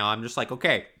waiting now. I'm just like,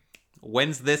 okay,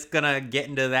 when's this gonna get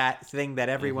into that thing that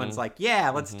everyone's like, yeah,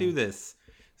 let's do this?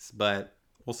 But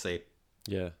we'll see.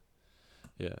 Yeah,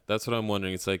 that's what I'm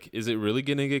wondering. It's like, is it really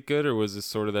gonna get good, or was this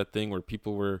sort of that thing where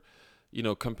people were,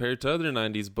 compared to other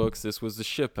 90s books, this was the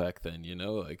shit back then,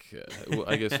 like,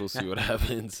 I guess we'll see what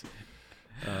happens.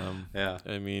 Yeah,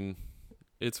 I mean,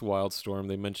 it's Wildstorm.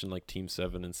 They mentioned like Team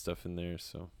 7 and stuff in there,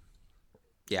 so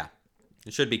yeah,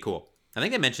 it should be cool. I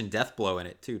think they mentioned Deathblow in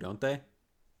it too, don't they?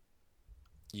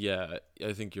 Yeah,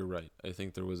 I think you're right. I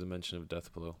think there was a mention of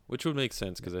Deathblow, which would make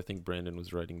sense because I think Brandon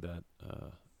was writing that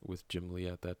with Jim Lee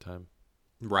at that time.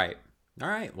 Right. All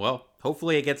right. Well,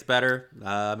 hopefully it gets better.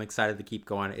 I'm excited to keep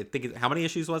going. I think how many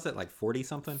issues was it? Like 40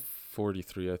 something?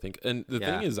 43, I think. And the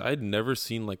thing is, I'd never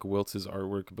seen like Wiltz's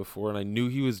artwork before, and I knew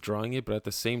he was drawing it, but at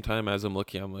the same time, as I'm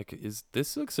looking, I'm like,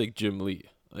 this looks like Jim Lee?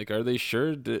 Like, are they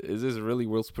sure? Is this really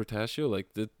Wiltz Portacio? Like,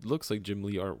 it looks like Jim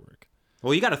Lee artwork.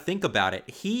 Well, you got to think about it.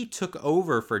 He took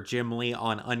over for Jim Lee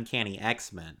on Uncanny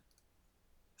X-Men.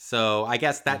 So I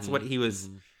guess that's what he was...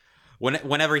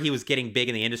 Whenever he was getting big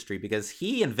in the industry, because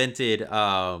he invented...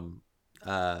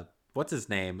 what's his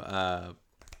name? Guy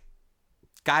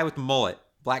with the mullet.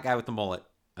 Black guy with the mullet.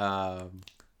 Why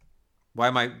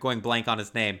am I going blank on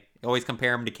his name? Always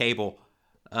compare him to Cable.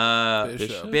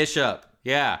 Bishop.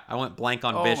 Yeah, I went blank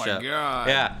on Bishop. Oh my god.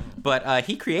 Yeah, but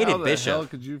he created Bishop. How the hell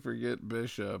could you forget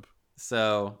Bishop?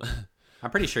 So, I'm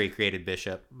pretty sure he created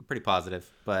Bishop. I'm pretty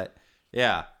positive. But,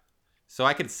 yeah. So,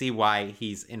 I could see why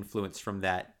he's influenced from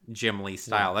that Jim Lee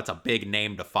style. Yeah. That's a big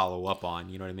name to follow up on.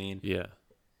 You know what I mean? Yeah.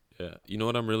 Yeah. You know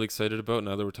what I'm really excited about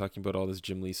now that we're talking about all this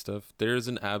Jim Lee stuff? There's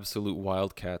an Absolute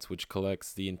Wildcats, which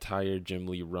collects the entire Jim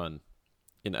Lee run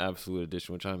in Absolute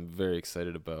Edition, which I'm very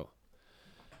excited about.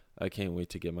 I can't wait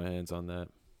to get my hands on that.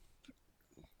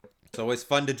 It's always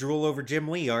fun to drool over Jim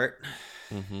Lee art.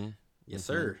 Mm-hmm. Yes,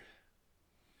 sir.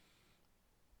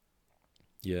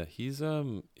 Yeah, he's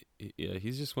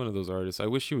just one of those artists. I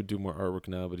wish he would do more artwork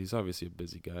now, but he's obviously a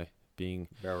busy guy, being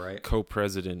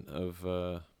co-president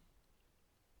of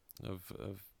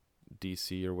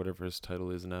DC or whatever his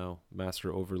title is now,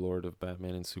 Master Overlord of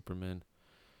Batman and Superman.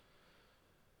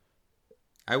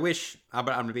 I wish, I'm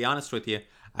going to be honest with you,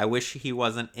 I wish he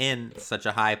wasn't in such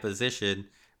a high position,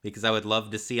 because I would love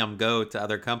to see him go to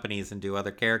other companies and do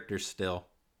other characters still.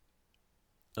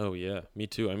 Oh, yeah, me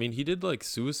too. I mean, he did like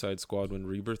Suicide Squad when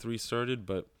Rebirth restarted,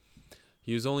 but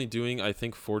he was only doing, I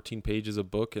think, 14 pages a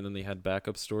book, and then they had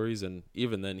backup stories, and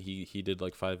even then he did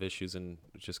like 5 issues and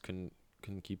just couldn't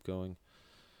keep going.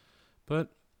 But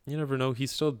you never know. He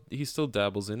still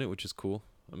dabbles in it, which is cool.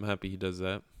 I'm happy he does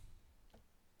that.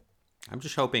 I'm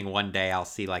just hoping one day I'll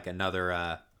see like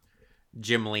another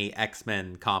Jim Lee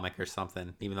X-Men comic or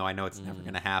something, even though I know it's never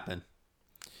going to happen.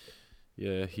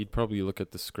 Yeah, he'd probably look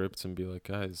at the scripts and be like,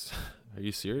 guys, are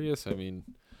you serious? I mean,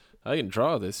 I can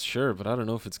draw this, sure, but I don't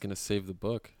know if it's going to save the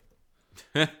book.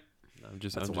 I'm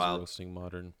just roasting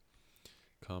modern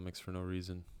comics for no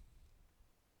reason.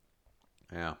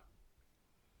 Yeah.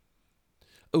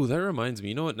 Oh, that reminds me.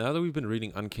 You know what? Now that we've been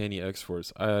reading Uncanny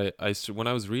X-Force, when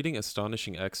I was reading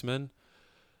Astonishing X-Men,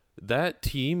 that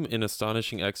team in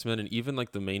Astonishing X-Men and even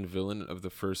like the main villain of the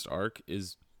first arc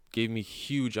gave me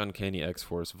huge Uncanny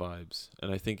X-Force vibes. And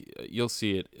I think you'll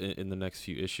see it in the next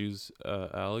few issues,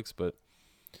 Alex, but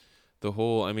the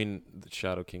whole, I mean, the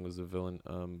Shadow King was the villain,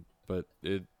 but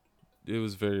it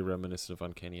was very reminiscent of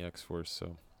Uncanny X-Force,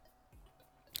 so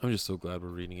I'm just so glad we're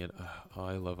reading it.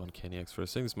 I love Uncanny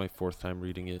X-Force. I think this is my 4th time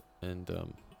reading it, and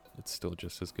it's still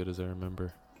just as good as I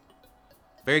remember.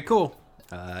 Very cool.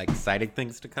 Exciting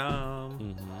things to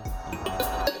come.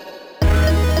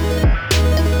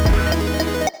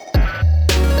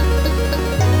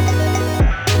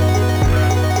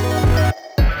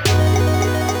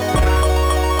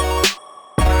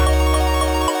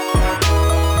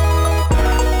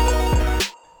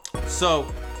 So,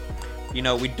 you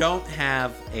know, we don't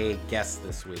have a guest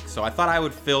this week, so I thought I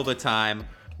would fill the time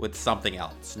with something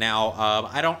else. Now,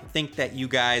 I don't think that you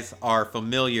guys are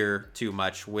familiar too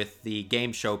much with the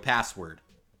game show Password.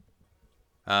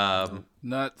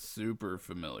 Not super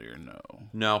familiar, no.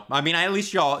 No, I mean, at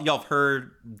least y'all have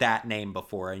heard that name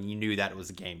before, and you knew that it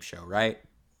was a game show, right?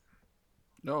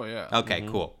 Oh, yeah. Okay,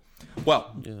 cool.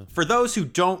 Well, for those who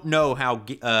don't know how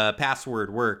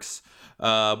Password works,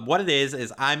 what it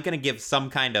is I'm going to give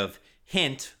some kind of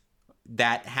hint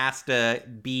that has to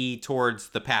be towards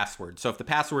the password. So if the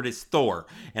password is Thor,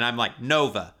 and I'm like,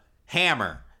 Nova,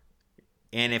 Hammer,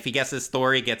 and if he guesses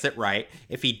Thor, he gets it right.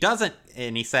 If he doesn't,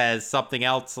 and he says something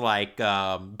else like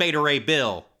Beta Ray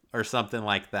Bill or something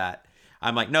like that,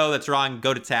 I'm like, no, that's wrong,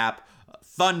 go to tap.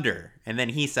 Thunder, and then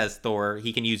he says Thor,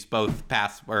 he can use both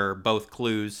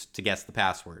clues to guess the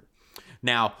password.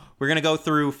 Now, we're going to go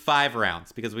through 5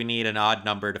 rounds because we need an odd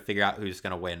number to figure out who's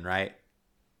going to win, right?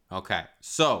 Okay,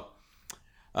 so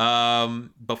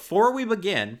before we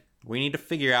begin, we need to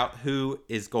figure out who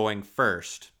is going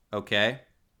first, okay?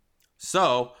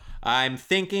 So, I'm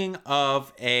thinking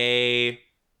of a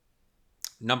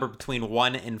number between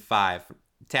 1 and 5.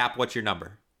 Tap, what's your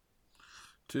number?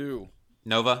 2.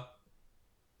 Nova?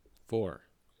 4.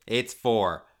 It's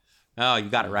 4. Oh, you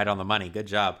got it right on the money. Good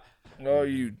job. Oh,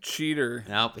 you cheater!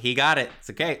 Nope, he got it. It's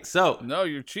okay. So No,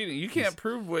 you're cheating. You can't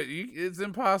prove what you. It's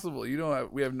impossible. You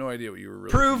don't. We have no idea what you were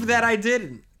really. prove that I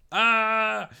didn't.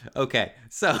 Okay.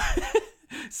 So,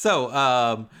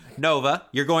 Nova,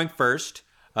 you're going first.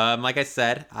 Like I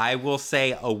said, I will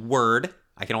say a word.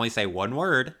 I can only say one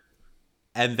word,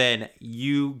 and then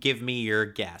you give me your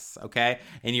guess. Okay,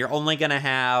 and you're only gonna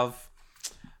have,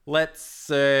 let's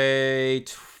say,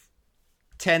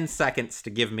 10 seconds to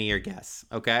give me your guess.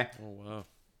 Okay. Oh wow.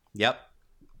 Yep.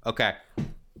 Okay.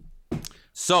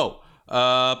 So,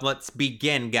 let's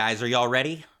begin, guys. Are y'all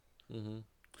ready?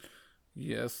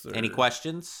 Yes, sir. Any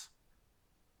questions?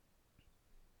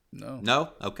 No.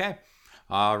 No? Okay.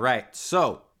 All right.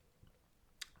 So,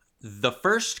 the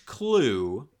first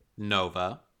clue,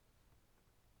 Nova,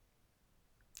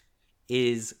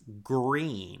 is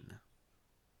green.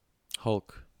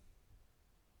 Hulk.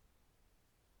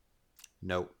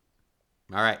 Nope.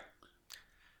 All right.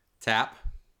 Tap.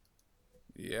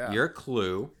 Yeah. Your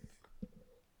clue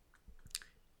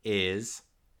is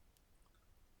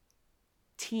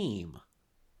team.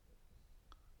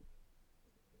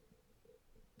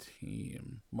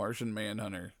 Team Martian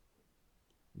Manhunter.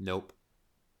 Nope.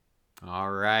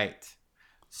 All right.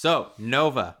 So,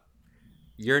 Nova,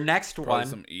 your next Probably one.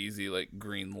 some easy like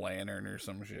Green Lantern or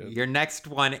some shit. Your next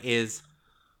one is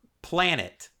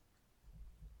planet.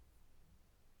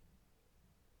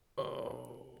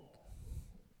 Oh.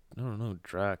 I don't know.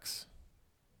 Drax.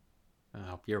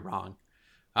 Oh, you're wrong.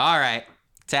 All right.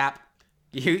 Tap.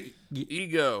 You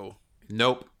Ego.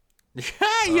 Nope. You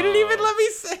didn't even let me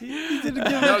say.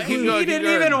 No, keep going, He keep didn't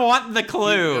going. even want the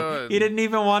clue. going. He didn't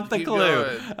even want the Keep clue.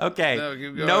 going. Okay. No,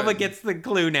 keep going. Nova gets the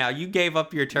clue now. You gave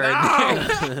up your turn.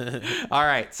 No! All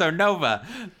right. So Nova,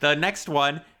 the next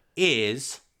one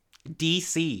is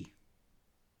DC.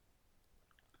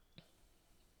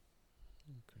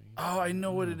 Oh, I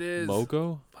know what it is.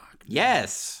 Mogo.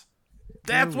 Yes.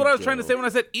 That's what I was trying to say when I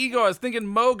said ego. I was thinking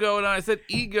Mogo, and I said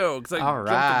ego because I All jumped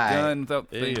right. the gun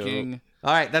without There you go. thinking.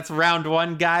 All right. That's round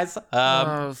one, guys.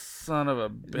 Oh, son of a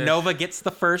bitch. Nova gets the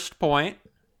first point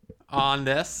on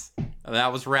this.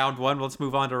 That was round one. Let's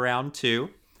move on to round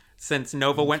two. Since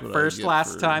Nova went what I first get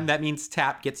last for- time, that means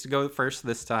Tap gets to go first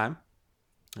this time.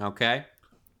 Okay.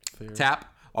 Fair.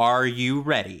 Tap, are you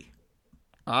ready?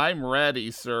 I'm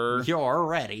ready, sir. You're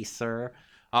ready, sir.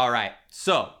 All right.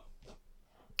 So,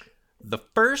 the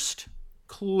first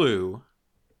clue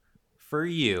for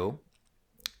you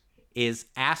is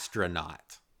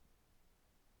astronaut.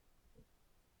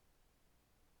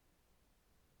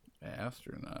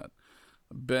 Astronaut.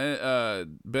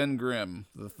 Ben Grimm,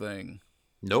 the Thing.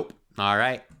 Nope. All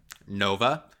right.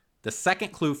 Nova, the second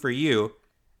clue for you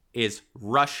is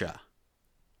Russia.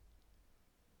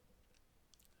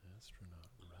 Astronaut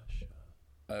Russia.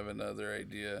 I have another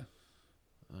idea.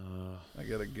 I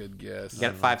got a good guess. You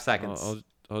got 5 seconds.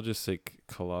 I'll just say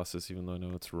Colossus, even though I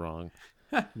know it's wrong.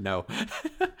 No.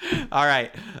 All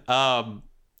right.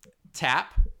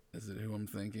 Tap, Is it who I'm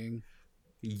thinking?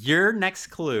 your next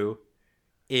clue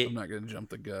I'm not gonna jump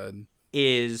the gun.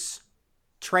 is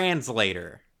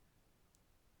translator.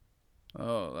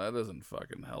 Oh, that doesn't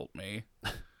fucking help me.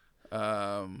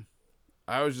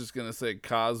 I was just gonna say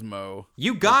Cosmo.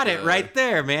 You got it right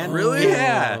there, man. Really?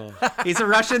 Yeah. He's a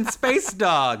Russian space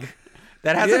dog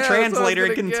that has Yeah, a that's what I was translator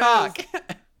and gonna can guess. talk.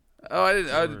 Oh, I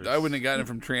didn't. I wouldn't have gotten it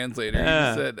from translator. You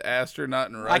just said astronaut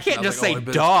and Russian. I can't was just like, say oh, I bet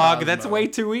it's dog. That's Cosmo. way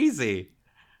too easy.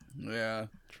 Yeah.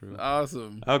 True.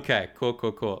 Awesome. Okay,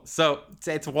 cool. So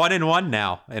it's 1-1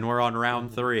 now, and we're on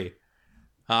round 3.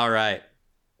 All right.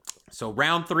 So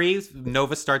round 3,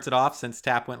 Nova starts it off since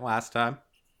Tap went last time.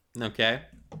 Okay.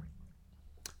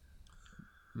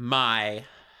 Let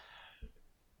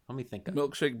me think.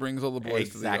 Milkshake brings all the boys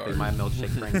Exactly, to the my yard.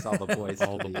 milkshake brings all the boys.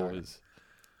 All to the yard. boys.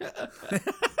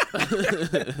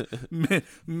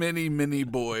 Many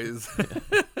boys.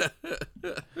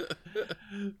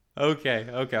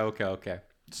 Okay.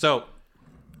 So,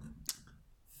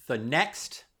 the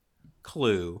next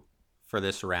clue for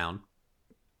this round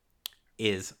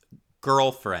is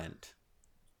girlfriend.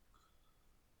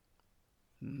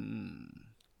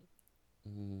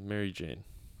 Mary Jane.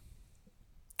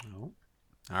 Oh.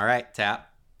 All right,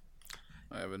 Tap.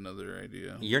 I have another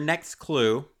idea. Your next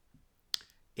clue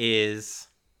is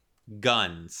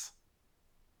guns.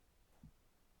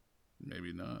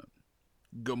 Maybe not.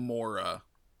 Gamora.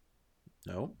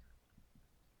 No.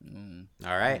 Mm.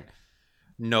 All right.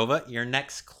 Nova, your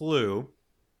next clue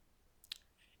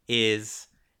is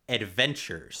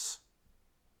adventures.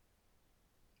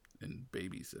 And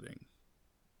babysitting.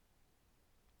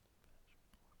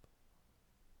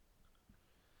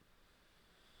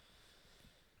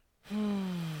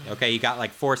 Okay, you got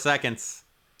like 4 seconds.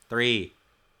 3,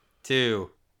 2,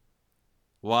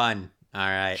 1. All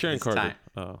right. Sharon it's Carter. time.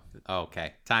 Oh,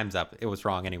 Okay, time's up. It was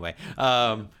wrong anyway.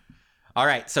 All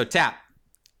right, so Tap,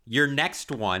 your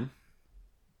next one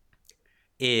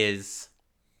is,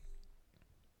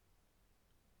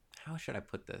 how should I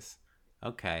put this?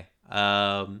 Okay,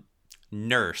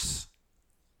 nurse.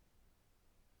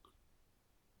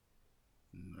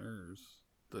 Nurse.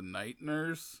 The night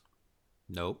nurse?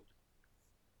 Nope.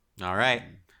 All right,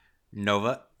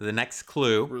 Nova. The next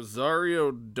clue.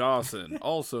 Rosario Dawson,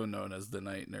 also known as the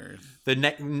night nurse.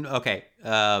 Okay.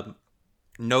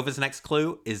 Nova's next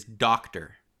clue is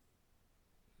doctor.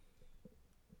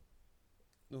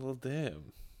 well,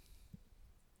 damn.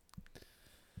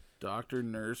 Doctor,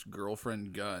 nurse,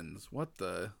 girlfriend, guns. What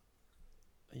the?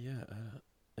 Yeah,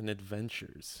 and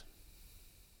adventures.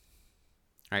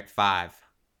 All right, 5,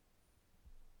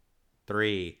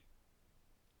 3.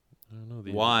 I don't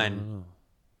know. One. I don't know.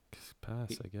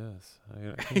 Pass, I guess. I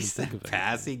can't He even said think of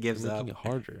pass. anything. He gives You're up. making it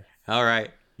harder. All right.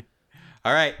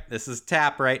 All right. This is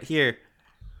Tap right here.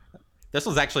 This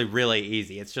one's actually really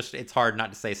easy. It's hard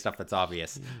not to say stuff that's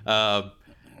obvious. Well,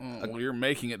 you're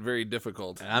making it very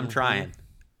difficult. I'm trying.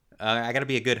 I got to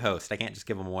be a good host. I can't just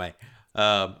give them away.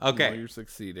 No, Okay. you're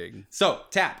succeeding. So,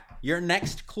 Tap, your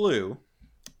next clue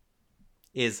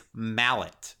is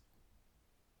mallet.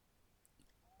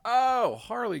 Oh,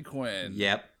 Harley Quinn.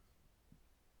 Yep.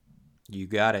 You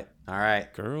got it. All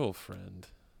right. Girlfriend.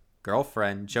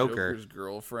 Girlfriend, Joker. Joker's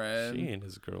girlfriend. She ain't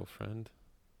his girlfriend.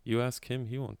 You ask him,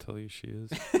 he won't tell you she is.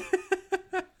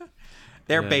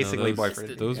 They're Yeah, no, basically those-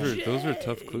 boyfriend. Those are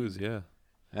tough clues. Yeah.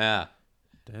 Yeah.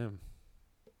 Damn.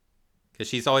 Because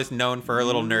she's always known for her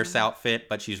little nurse outfit,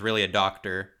 but she's really a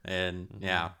doctor. And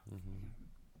yeah.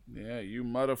 Yeah, you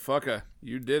motherfucker.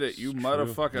 You did it. You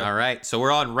motherfucker. All right. So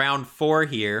we're on round 4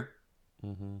 here.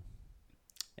 Mm-hmm.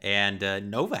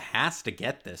 And Nova has to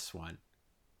get this one.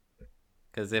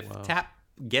 Because if Wow. Tap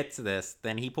gets this,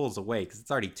 then he pulls away because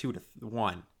it's already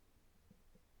 2-1.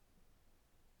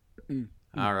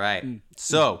 All right.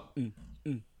 So,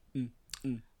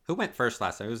 who went first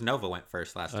last time? It was Nova went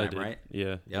first last I time, did. right?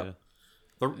 Yeah. Yep.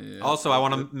 Yeah. Yeah. Also, I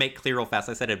want to make clear real fast.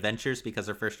 I said Adventures because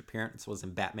her first appearance was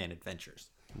in Batman Adventures.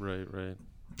 Right.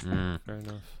 Fair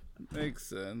enough. Makes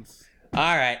sense.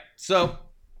 All right. So,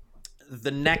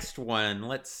 the next one,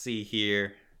 let's see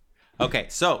here. Okay,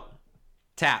 so,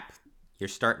 Tap, you're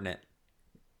starting it.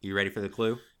 You ready for the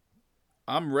clue?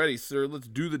 I'm ready, sir. Let's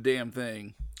do the damn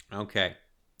thing. Okay.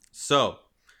 So,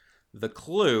 the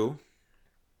clue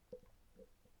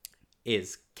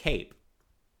is cape.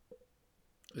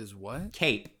 Is what?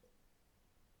 Cape.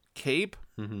 Cape?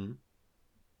 Mm-hmm.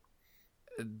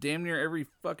 Damn near every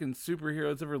fucking superhero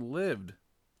that's ever lived.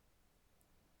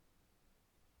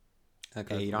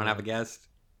 Okay, you don't have a guess?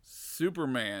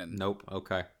 Superman. Nope.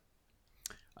 Okay.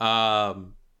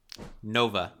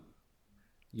 Nova,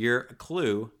 your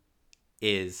clue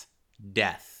is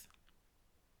death.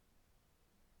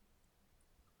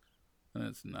 And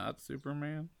it's not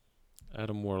Superman?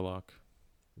 Adam Warlock.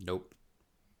 Nope.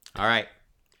 All right.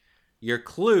 Your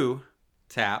clue,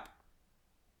 Tap,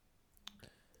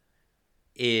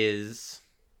 is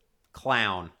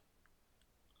clown.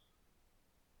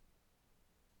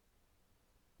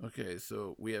 Okay,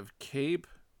 so we have Cape.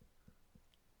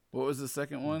 What was the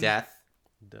second one? Death.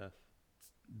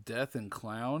 Death and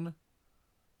Clown?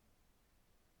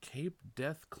 Cape,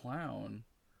 Death, Clown.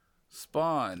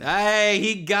 Spawn. Hey,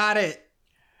 he got it.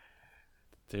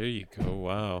 There you go.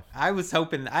 Wow. I was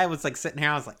hoping, I was like sitting here,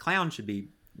 I was like, clown should be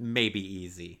maybe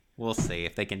easy. We'll see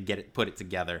if they can put it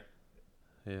together.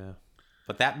 Yeah.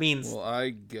 But that means, Well,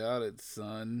 I got it,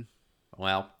 son.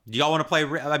 well, do y'all want to play,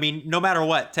 I mean, no matter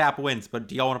what, Tap wins, but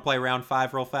do y'all want to play round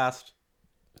 5 real fast?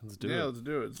 Let's do Yeah, it. let's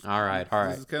do it. All right.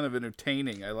 This is kind of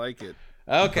entertaining. I like it.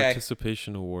 Okay.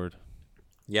 Participation award.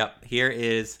 Yep, here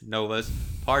is Nova's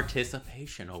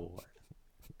participation award.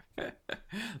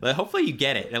 But hopefully you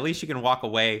get it. At least you can walk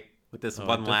away with this Oh, I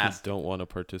one definitely last. don't want a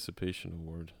participation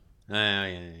award.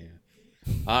 Yeah.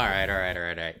 All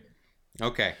right.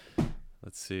 Okay.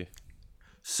 Let's see.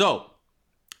 So,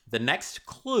 the next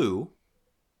clue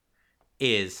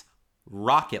is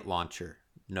rocket launcher,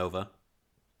 Nova.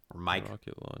 Or Mike.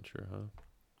 Rocket launcher, huh?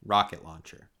 Rocket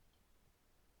launcher.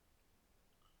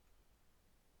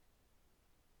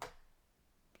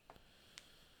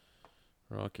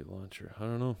 Rocket launcher. I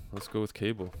don't know. Let's go with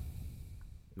cable.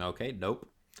 Okay, nope.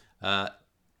 All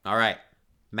right,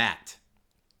 Matt.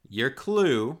 Your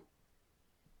clue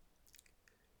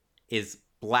is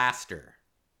blaster.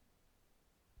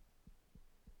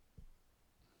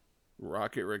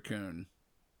 Rocket Raccoon.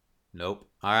 Nope.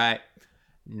 All right,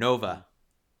 Nova.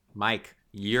 Mike.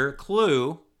 Your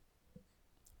clue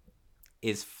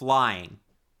is flying.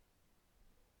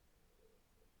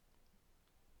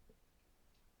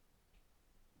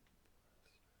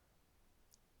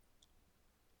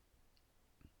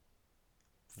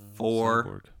 Four.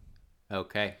 Cyborg.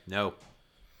 Okay, no.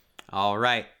 All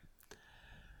right.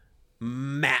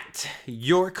 Matt,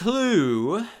 your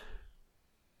clue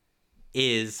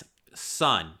is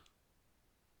sun.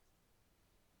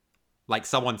 Like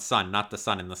someone's sun, not the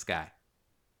sun in the sky.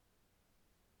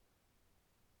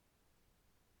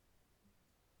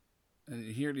 And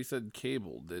he already said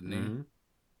cable, didn't he? Mm-hmm.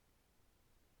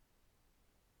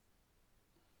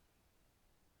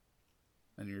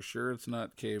 And you're sure it's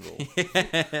not cable?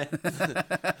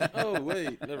 Oh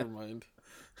wait, never mind.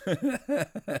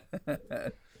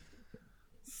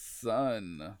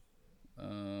 Sun.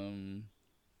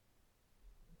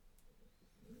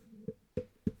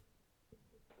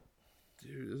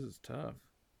 Dude, this is tough.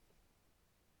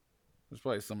 There's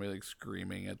probably somebody like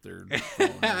screaming at their phone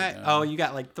right now. Oh, you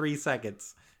got like 3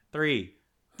 seconds. 3,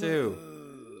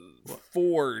 2.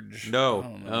 Forge. No. I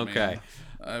don't know, Okay. man.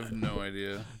 I have no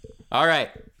idea. All right,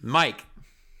 Mike.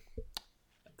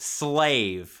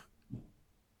 Slave.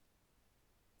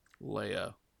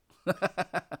 Leia.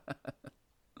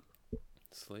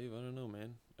 Slave? I don't know,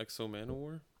 man. Exo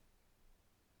Manowar?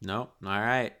 No. All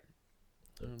right.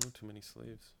 I don't know too many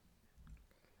slaves.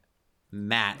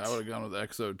 Matt. I would have gone with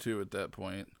Exo 2 at that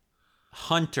point.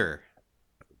 Hunter.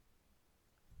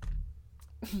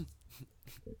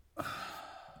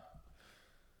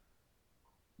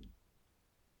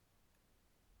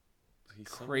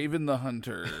 Craven the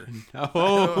Hunter.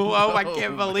 Oh, I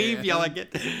can't Oh, believe man. y'all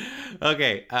get.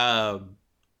 Okay. All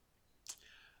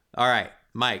right,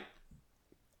 Mike.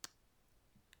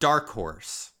 Dark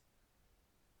Horse.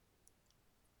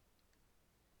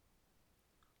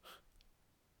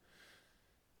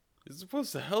 It's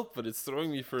supposed to help, but it's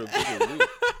throwing me for a bigger loop.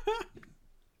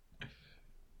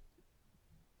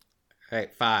 All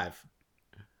right, 5,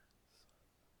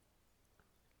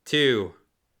 2,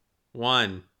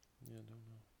 1. Yeah, I don't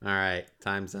know. All right,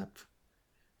 time's up.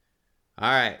 All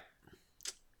right,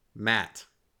 Matt.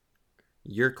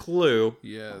 Your clue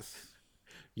Yes.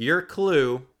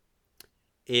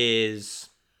 is.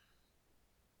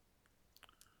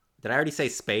 Did I already say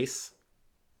space?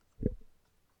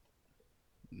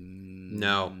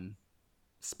 No.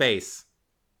 Space.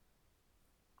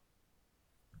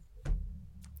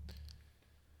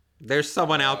 There's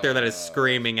someone out there that is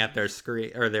screaming at their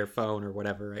screen or their phone or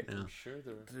whatever right now. Sure,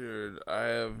 there. Dude, I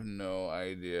have no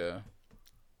idea.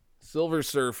 Silver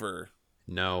Surfer.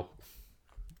 No.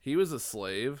 He was a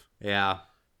slave. Yeah.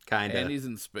 Kind And of. he's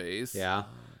in space. Yeah.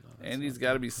 And he's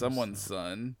got to be someone's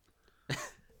son.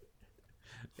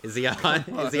 Is he a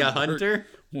is he a hunter?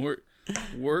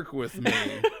 Work with me.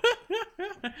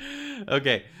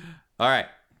 Okay. All right.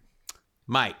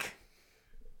 Mike.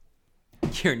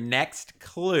 Your next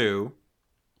clue.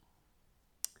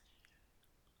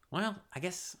 Well, I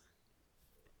guess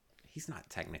he's not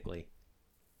technically.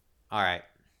 All right.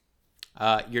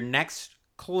 Your next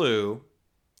clue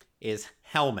is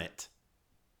helmet.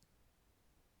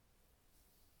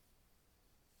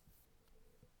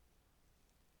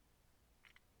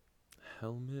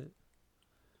 Helmet?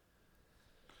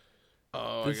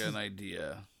 Oh, This I got is- an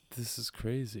idea. This is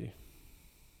crazy.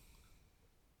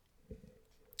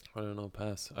 I don't know,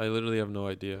 pass. I literally have no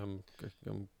idea. I'm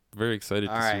very excited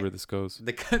to All see right. where this goes.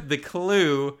 The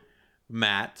clue,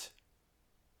 Matt,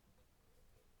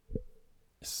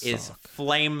 is Suck.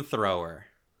 flamethrower.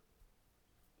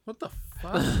 What the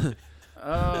fuck?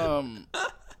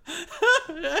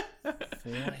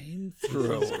 It's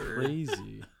Flamethrower.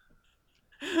 crazy.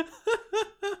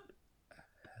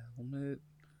 Helmet.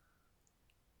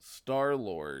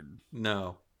 Star-Lord.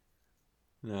 No.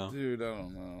 No. Dude, I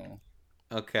don't know.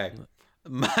 Okay.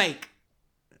 Mike,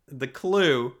 the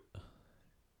clue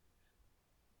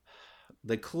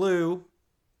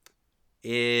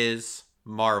is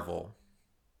Marvel.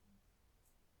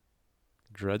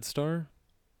 Dreadstar?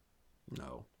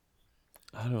 No.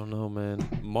 I don't know,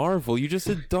 man. Marvel? You just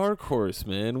said Dark Horse,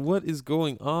 man. What is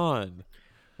going on?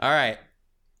 All right.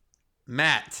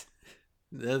 Matt,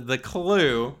 the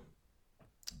clue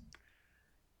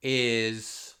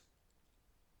is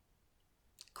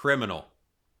criminal.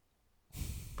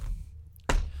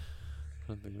 I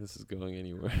don't think this is going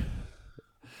anywhere.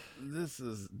 This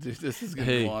is gonna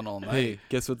Hey, go on all night. hey,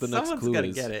 guess what the next Someone's clue gonna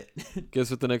is? get it. Guess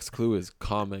what the next clue is?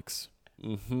 Comics.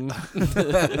 Mm-hmm.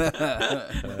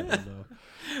 I don't know.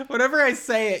 Whenever I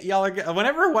say it,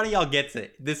 whenever one of y'all gets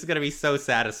it, this is gonna be so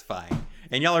satisfying,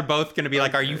 and y'all are both gonna be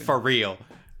like, "Are you for real?"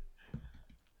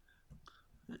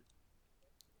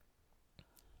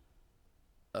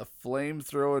 A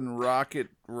flame-throwing,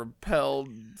 rocket-repelled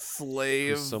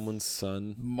slave. Who's someone's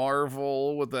son.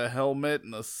 Marvel with a helmet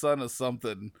and a son of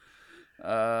something.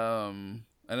 And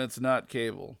it's not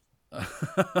Cable.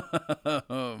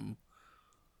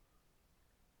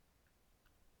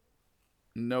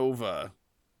 Nova.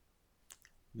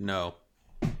 No.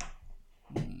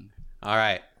 All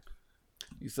right.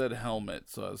 You said helmet,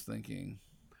 so I was thinking.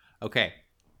 Okay.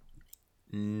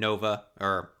 Nova,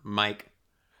 or Mike,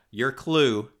 your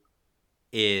clue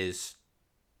is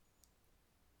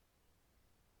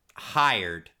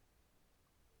hired.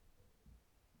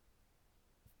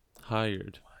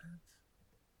 Hired.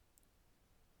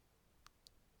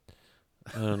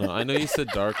 I don't know. I know you said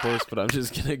Dark Horse, but I'm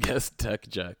just gonna guess Tech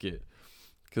Jacket.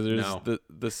 Because there's No.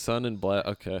 the sun and black.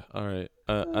 Okay, all right.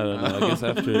 I don't know. I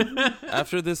guess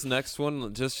after this next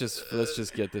one, let's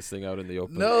just get this thing out in the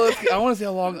open. No, I want to see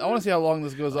how long. I want to see how long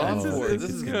this goes on This is- for. this This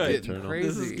is is good. getting This crazy.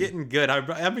 This is getting good. I'm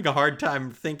having a hard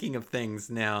time thinking of things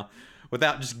now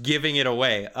without just giving it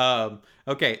away.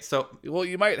 Okay, so Well,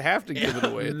 you might have to give it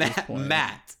away at this point.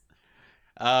 Matt.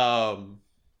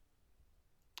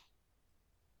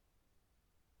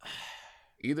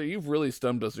 Either you've really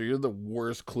stumped us, or you're the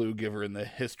worst clue giver in the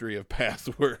history of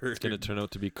Password. It's gonna turn out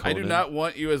to be I Conan. do not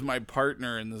want you as my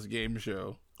partner in this game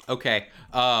show. Okay,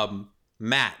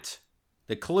 Matt.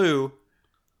 The clue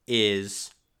is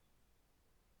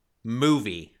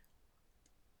movie.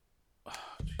 Oh,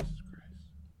 Jesus Christ!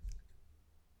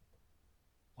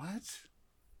 What?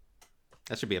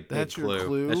 That should be a big That's your clue.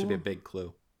 clue? That should be a big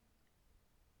clue.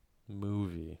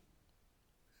 Movie.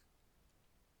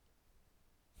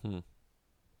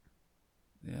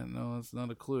 Yeah, no, that's not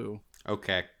a clue.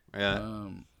 Okay.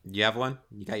 You have one?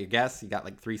 You got your guess? You got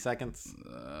like 3 seconds?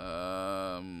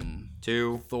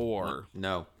 2. Thor.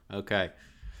 No. Okay.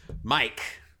 Mike,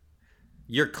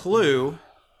 your clue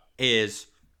is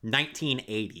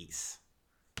 1980s.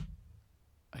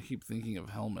 I keep thinking of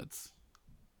helmets.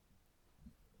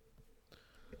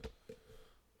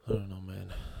 I don't know,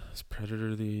 man. Is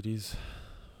Predator the 80s?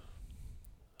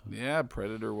 Yeah,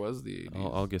 Predator was the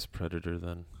 80s. I'll guess Predator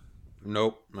then.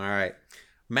 Nope. All right.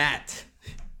 Matt.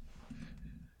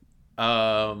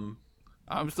 I'm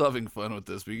still having fun with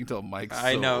this, but you can tell Mike's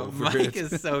I so know. over Mike it.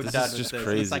 is so This done is with just this.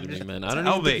 crazy It's like, to me, just man. I don't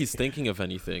tell even think me. he's thinking of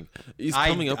anything. He's I-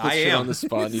 coming up with I shit am. on the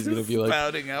spot, and he's gonna be like,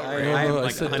 spouting out I- right I am I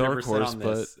like said Dark 100% Horse, on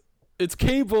but this. it's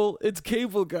Cable. It's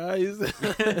Cable, guys.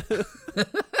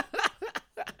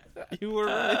 You were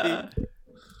right.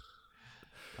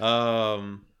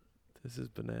 This is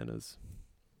bananas.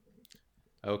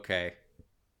 Okay.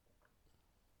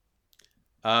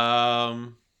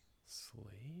 Slave?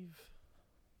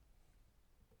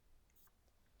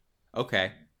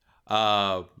 Okay.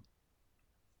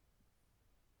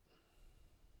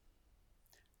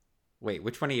 Wait,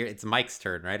 which one of you? It's Mike's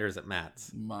turn, right? Or is it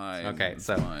Matt's? Mine. Okay, It's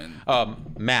so mine.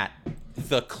 Matt,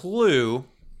 the clue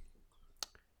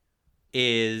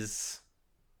is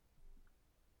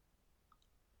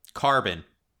carbon.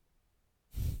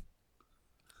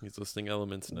 He's listing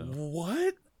elements now.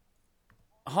 What?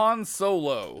 Han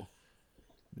Solo.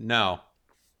 No.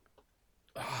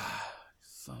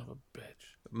 Son of a bitch.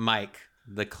 Mike,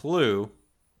 the clue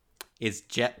is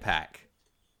jetpack.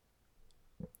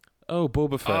 Oh,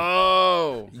 Boba Fett.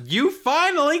 Oh. You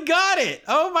finally got it.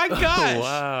 Oh my gosh.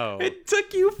 Wow. It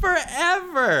took you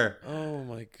forever. Oh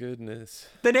my goodness.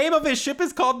 The name of his ship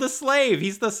is called the Slave.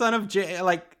 He's the son of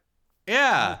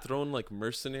yeah. Throwing like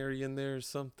mercenary in there or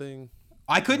something.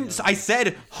 I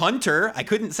said hunter. I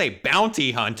couldn't say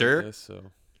bounty I hunter. guess so.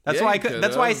 That's Yeah, why you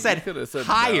that's why I could've. You said could've said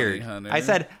hired. bounty hunter. I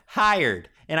said hired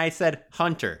and I said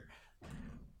hunter.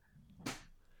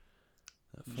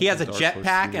 He has a Dark Horse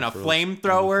jetpack and a throws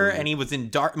flamethrower, everything. and he was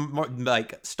in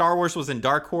Star Wars was in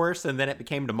Dark Horse, and then it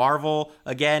became to Marvel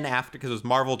again after because it was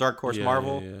Marvel, Dark Horse,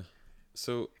 Marvel. Yeah.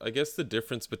 So I guess the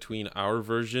difference between our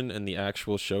version and the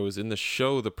actual show is in the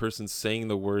show, the person saying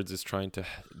the words is trying to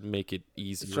make it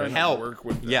easy. trying right? to Help, work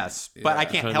with them. yes, but I Yeah.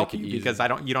 can't Trying to help make it you easy. because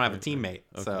you don't have a Right, teammate.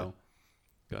 right. So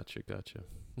Gotcha.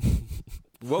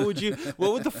 What would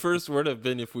the first word have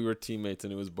been if we were teammates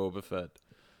and it was Boba Fett?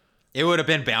 it would have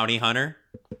been bounty hunter.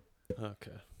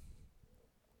 Okay.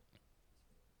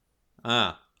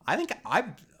 I think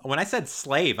when I said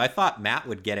slave, I thought Matt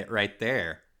would get it right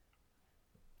there.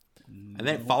 And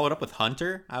then it followed up with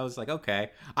hunter. I was like,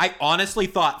 okay. I honestly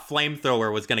thought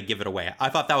flamethrower was going to give it away. I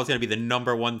thought that was going to be the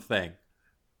number one thing.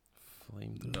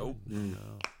 Flame. Nope. No.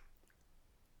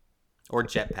 Or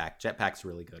jetpack. Jetpack's a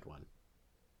really good one.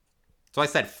 So I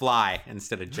said fly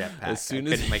instead of jetpack. As soon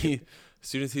I as couldn't make it- as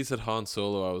soon as he said Han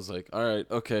Solo, I was like, all right,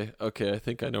 okay, I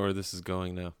think I know where this is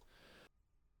going now.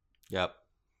 Yep.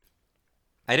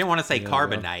 I didn't want to say Yeah,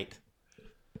 carbonite.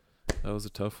 That was a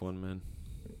tough one, man.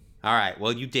 All right.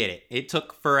 Well, you did it. It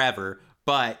took forever,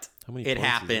 but How many it points is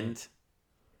happened.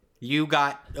 You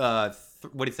got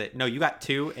what is it? No, you got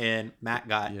 2, and Matt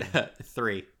got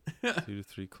 3.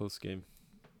 2-3, close game.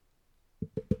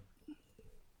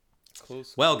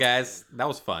 Close. Well, guys, that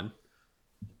was fun.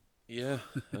 Yeah,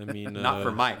 I mean, Not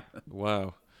for Mike.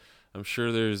 Wow, I'm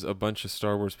sure there's a bunch of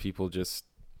Star Wars people just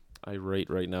irate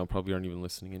right now. Probably aren't even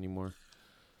listening anymore.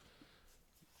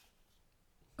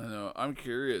 I know. I'm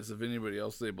curious if anybody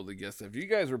else is able to guess. If you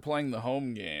guys were playing the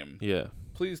home game, Yeah,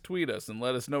 please tweet us and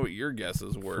let us know what your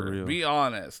guesses were. real. Be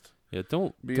honest. yeah.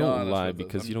 Don't Be don't honest lie with us.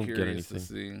 because I'm you don't get curious to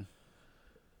anything.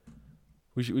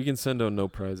 see. We can send out no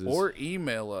prizes. Or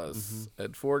email us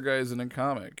at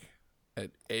 4guysinAcomic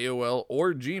at AOL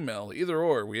or Gmail. Either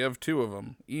or. We have 2 of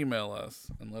them. Email us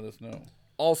and let us know.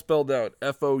 All spelled out.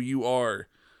 FOUR.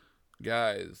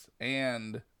 Guys.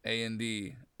 And AND.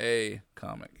 A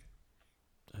comic.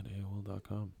 at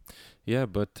AOL.com. Yeah,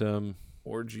 but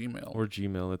Or Gmail. or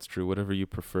Gmail. That's true. Whatever you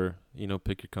prefer. You know,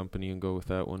 pick your company and go with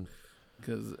that one.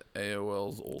 Because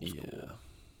AOL's old school.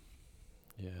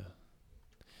 Yeah.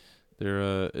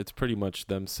 They're it's pretty much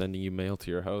them sending you mail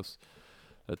to your house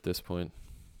at this point.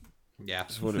 Yeah.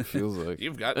 That's what it feels like.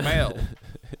 You've got mail.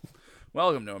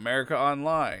 Welcome to America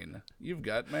Online. You've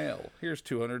got mail. Here's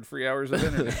 200 free hours of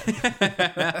internet.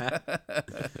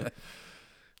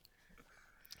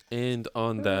 And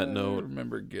on that I note,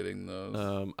 remember getting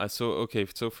those.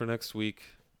 so for next week,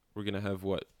 we're gonna have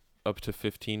what, up to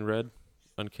 15 read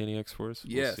Uncanny X-Force.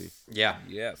 Yes. We'll see. Yeah.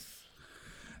 Yes.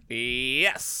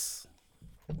 Yes.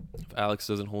 If Alex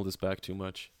doesn't hold us back too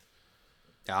much.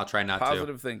 I'll try not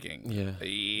Positive thinking. Yeah.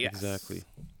 Yes. Exactly.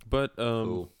 But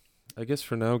Ooh. I guess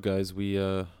for now, guys, we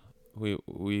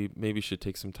maybe should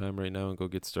take some time right now and go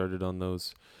get started on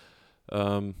those.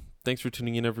 Thanks for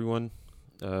tuning in, everyone.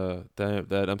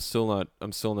 That I'm still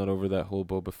not over that whole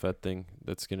Boba Fett thing.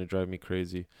 That's gonna drive me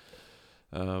crazy.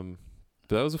 But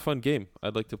that was a fun game.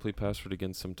 I'd like to play Password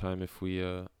again sometime if we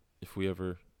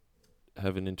ever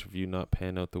have an interview not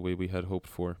pan out the way we had hoped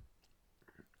for.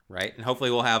 Right. And hopefully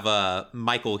we'll have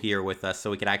Michael here with us so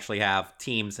we could actually have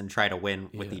teams and try to win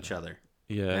with Yeah. each other.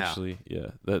 Yeah, actually,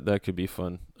 yeah, that could be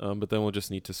fun. But then we'll just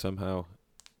need to somehow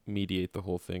mediate the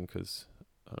whole thing because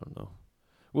I don't know.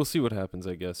 We'll see what happens,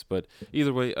 I guess. But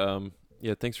either way,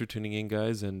 yeah, thanks for tuning in,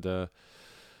 guys, and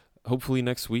hopefully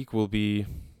next week we'll be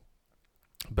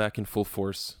back in full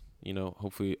force. You know,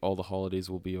 hopefully all the holidays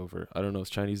will be over. I don't know. Is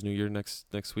Chinese New Year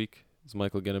next week? Is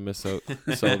Michael gonna miss out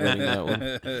celebrating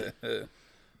that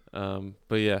one?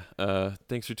 But yeah,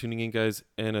 thanks for tuning in, guys,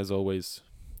 and as always,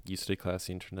 you stay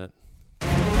classy, internet.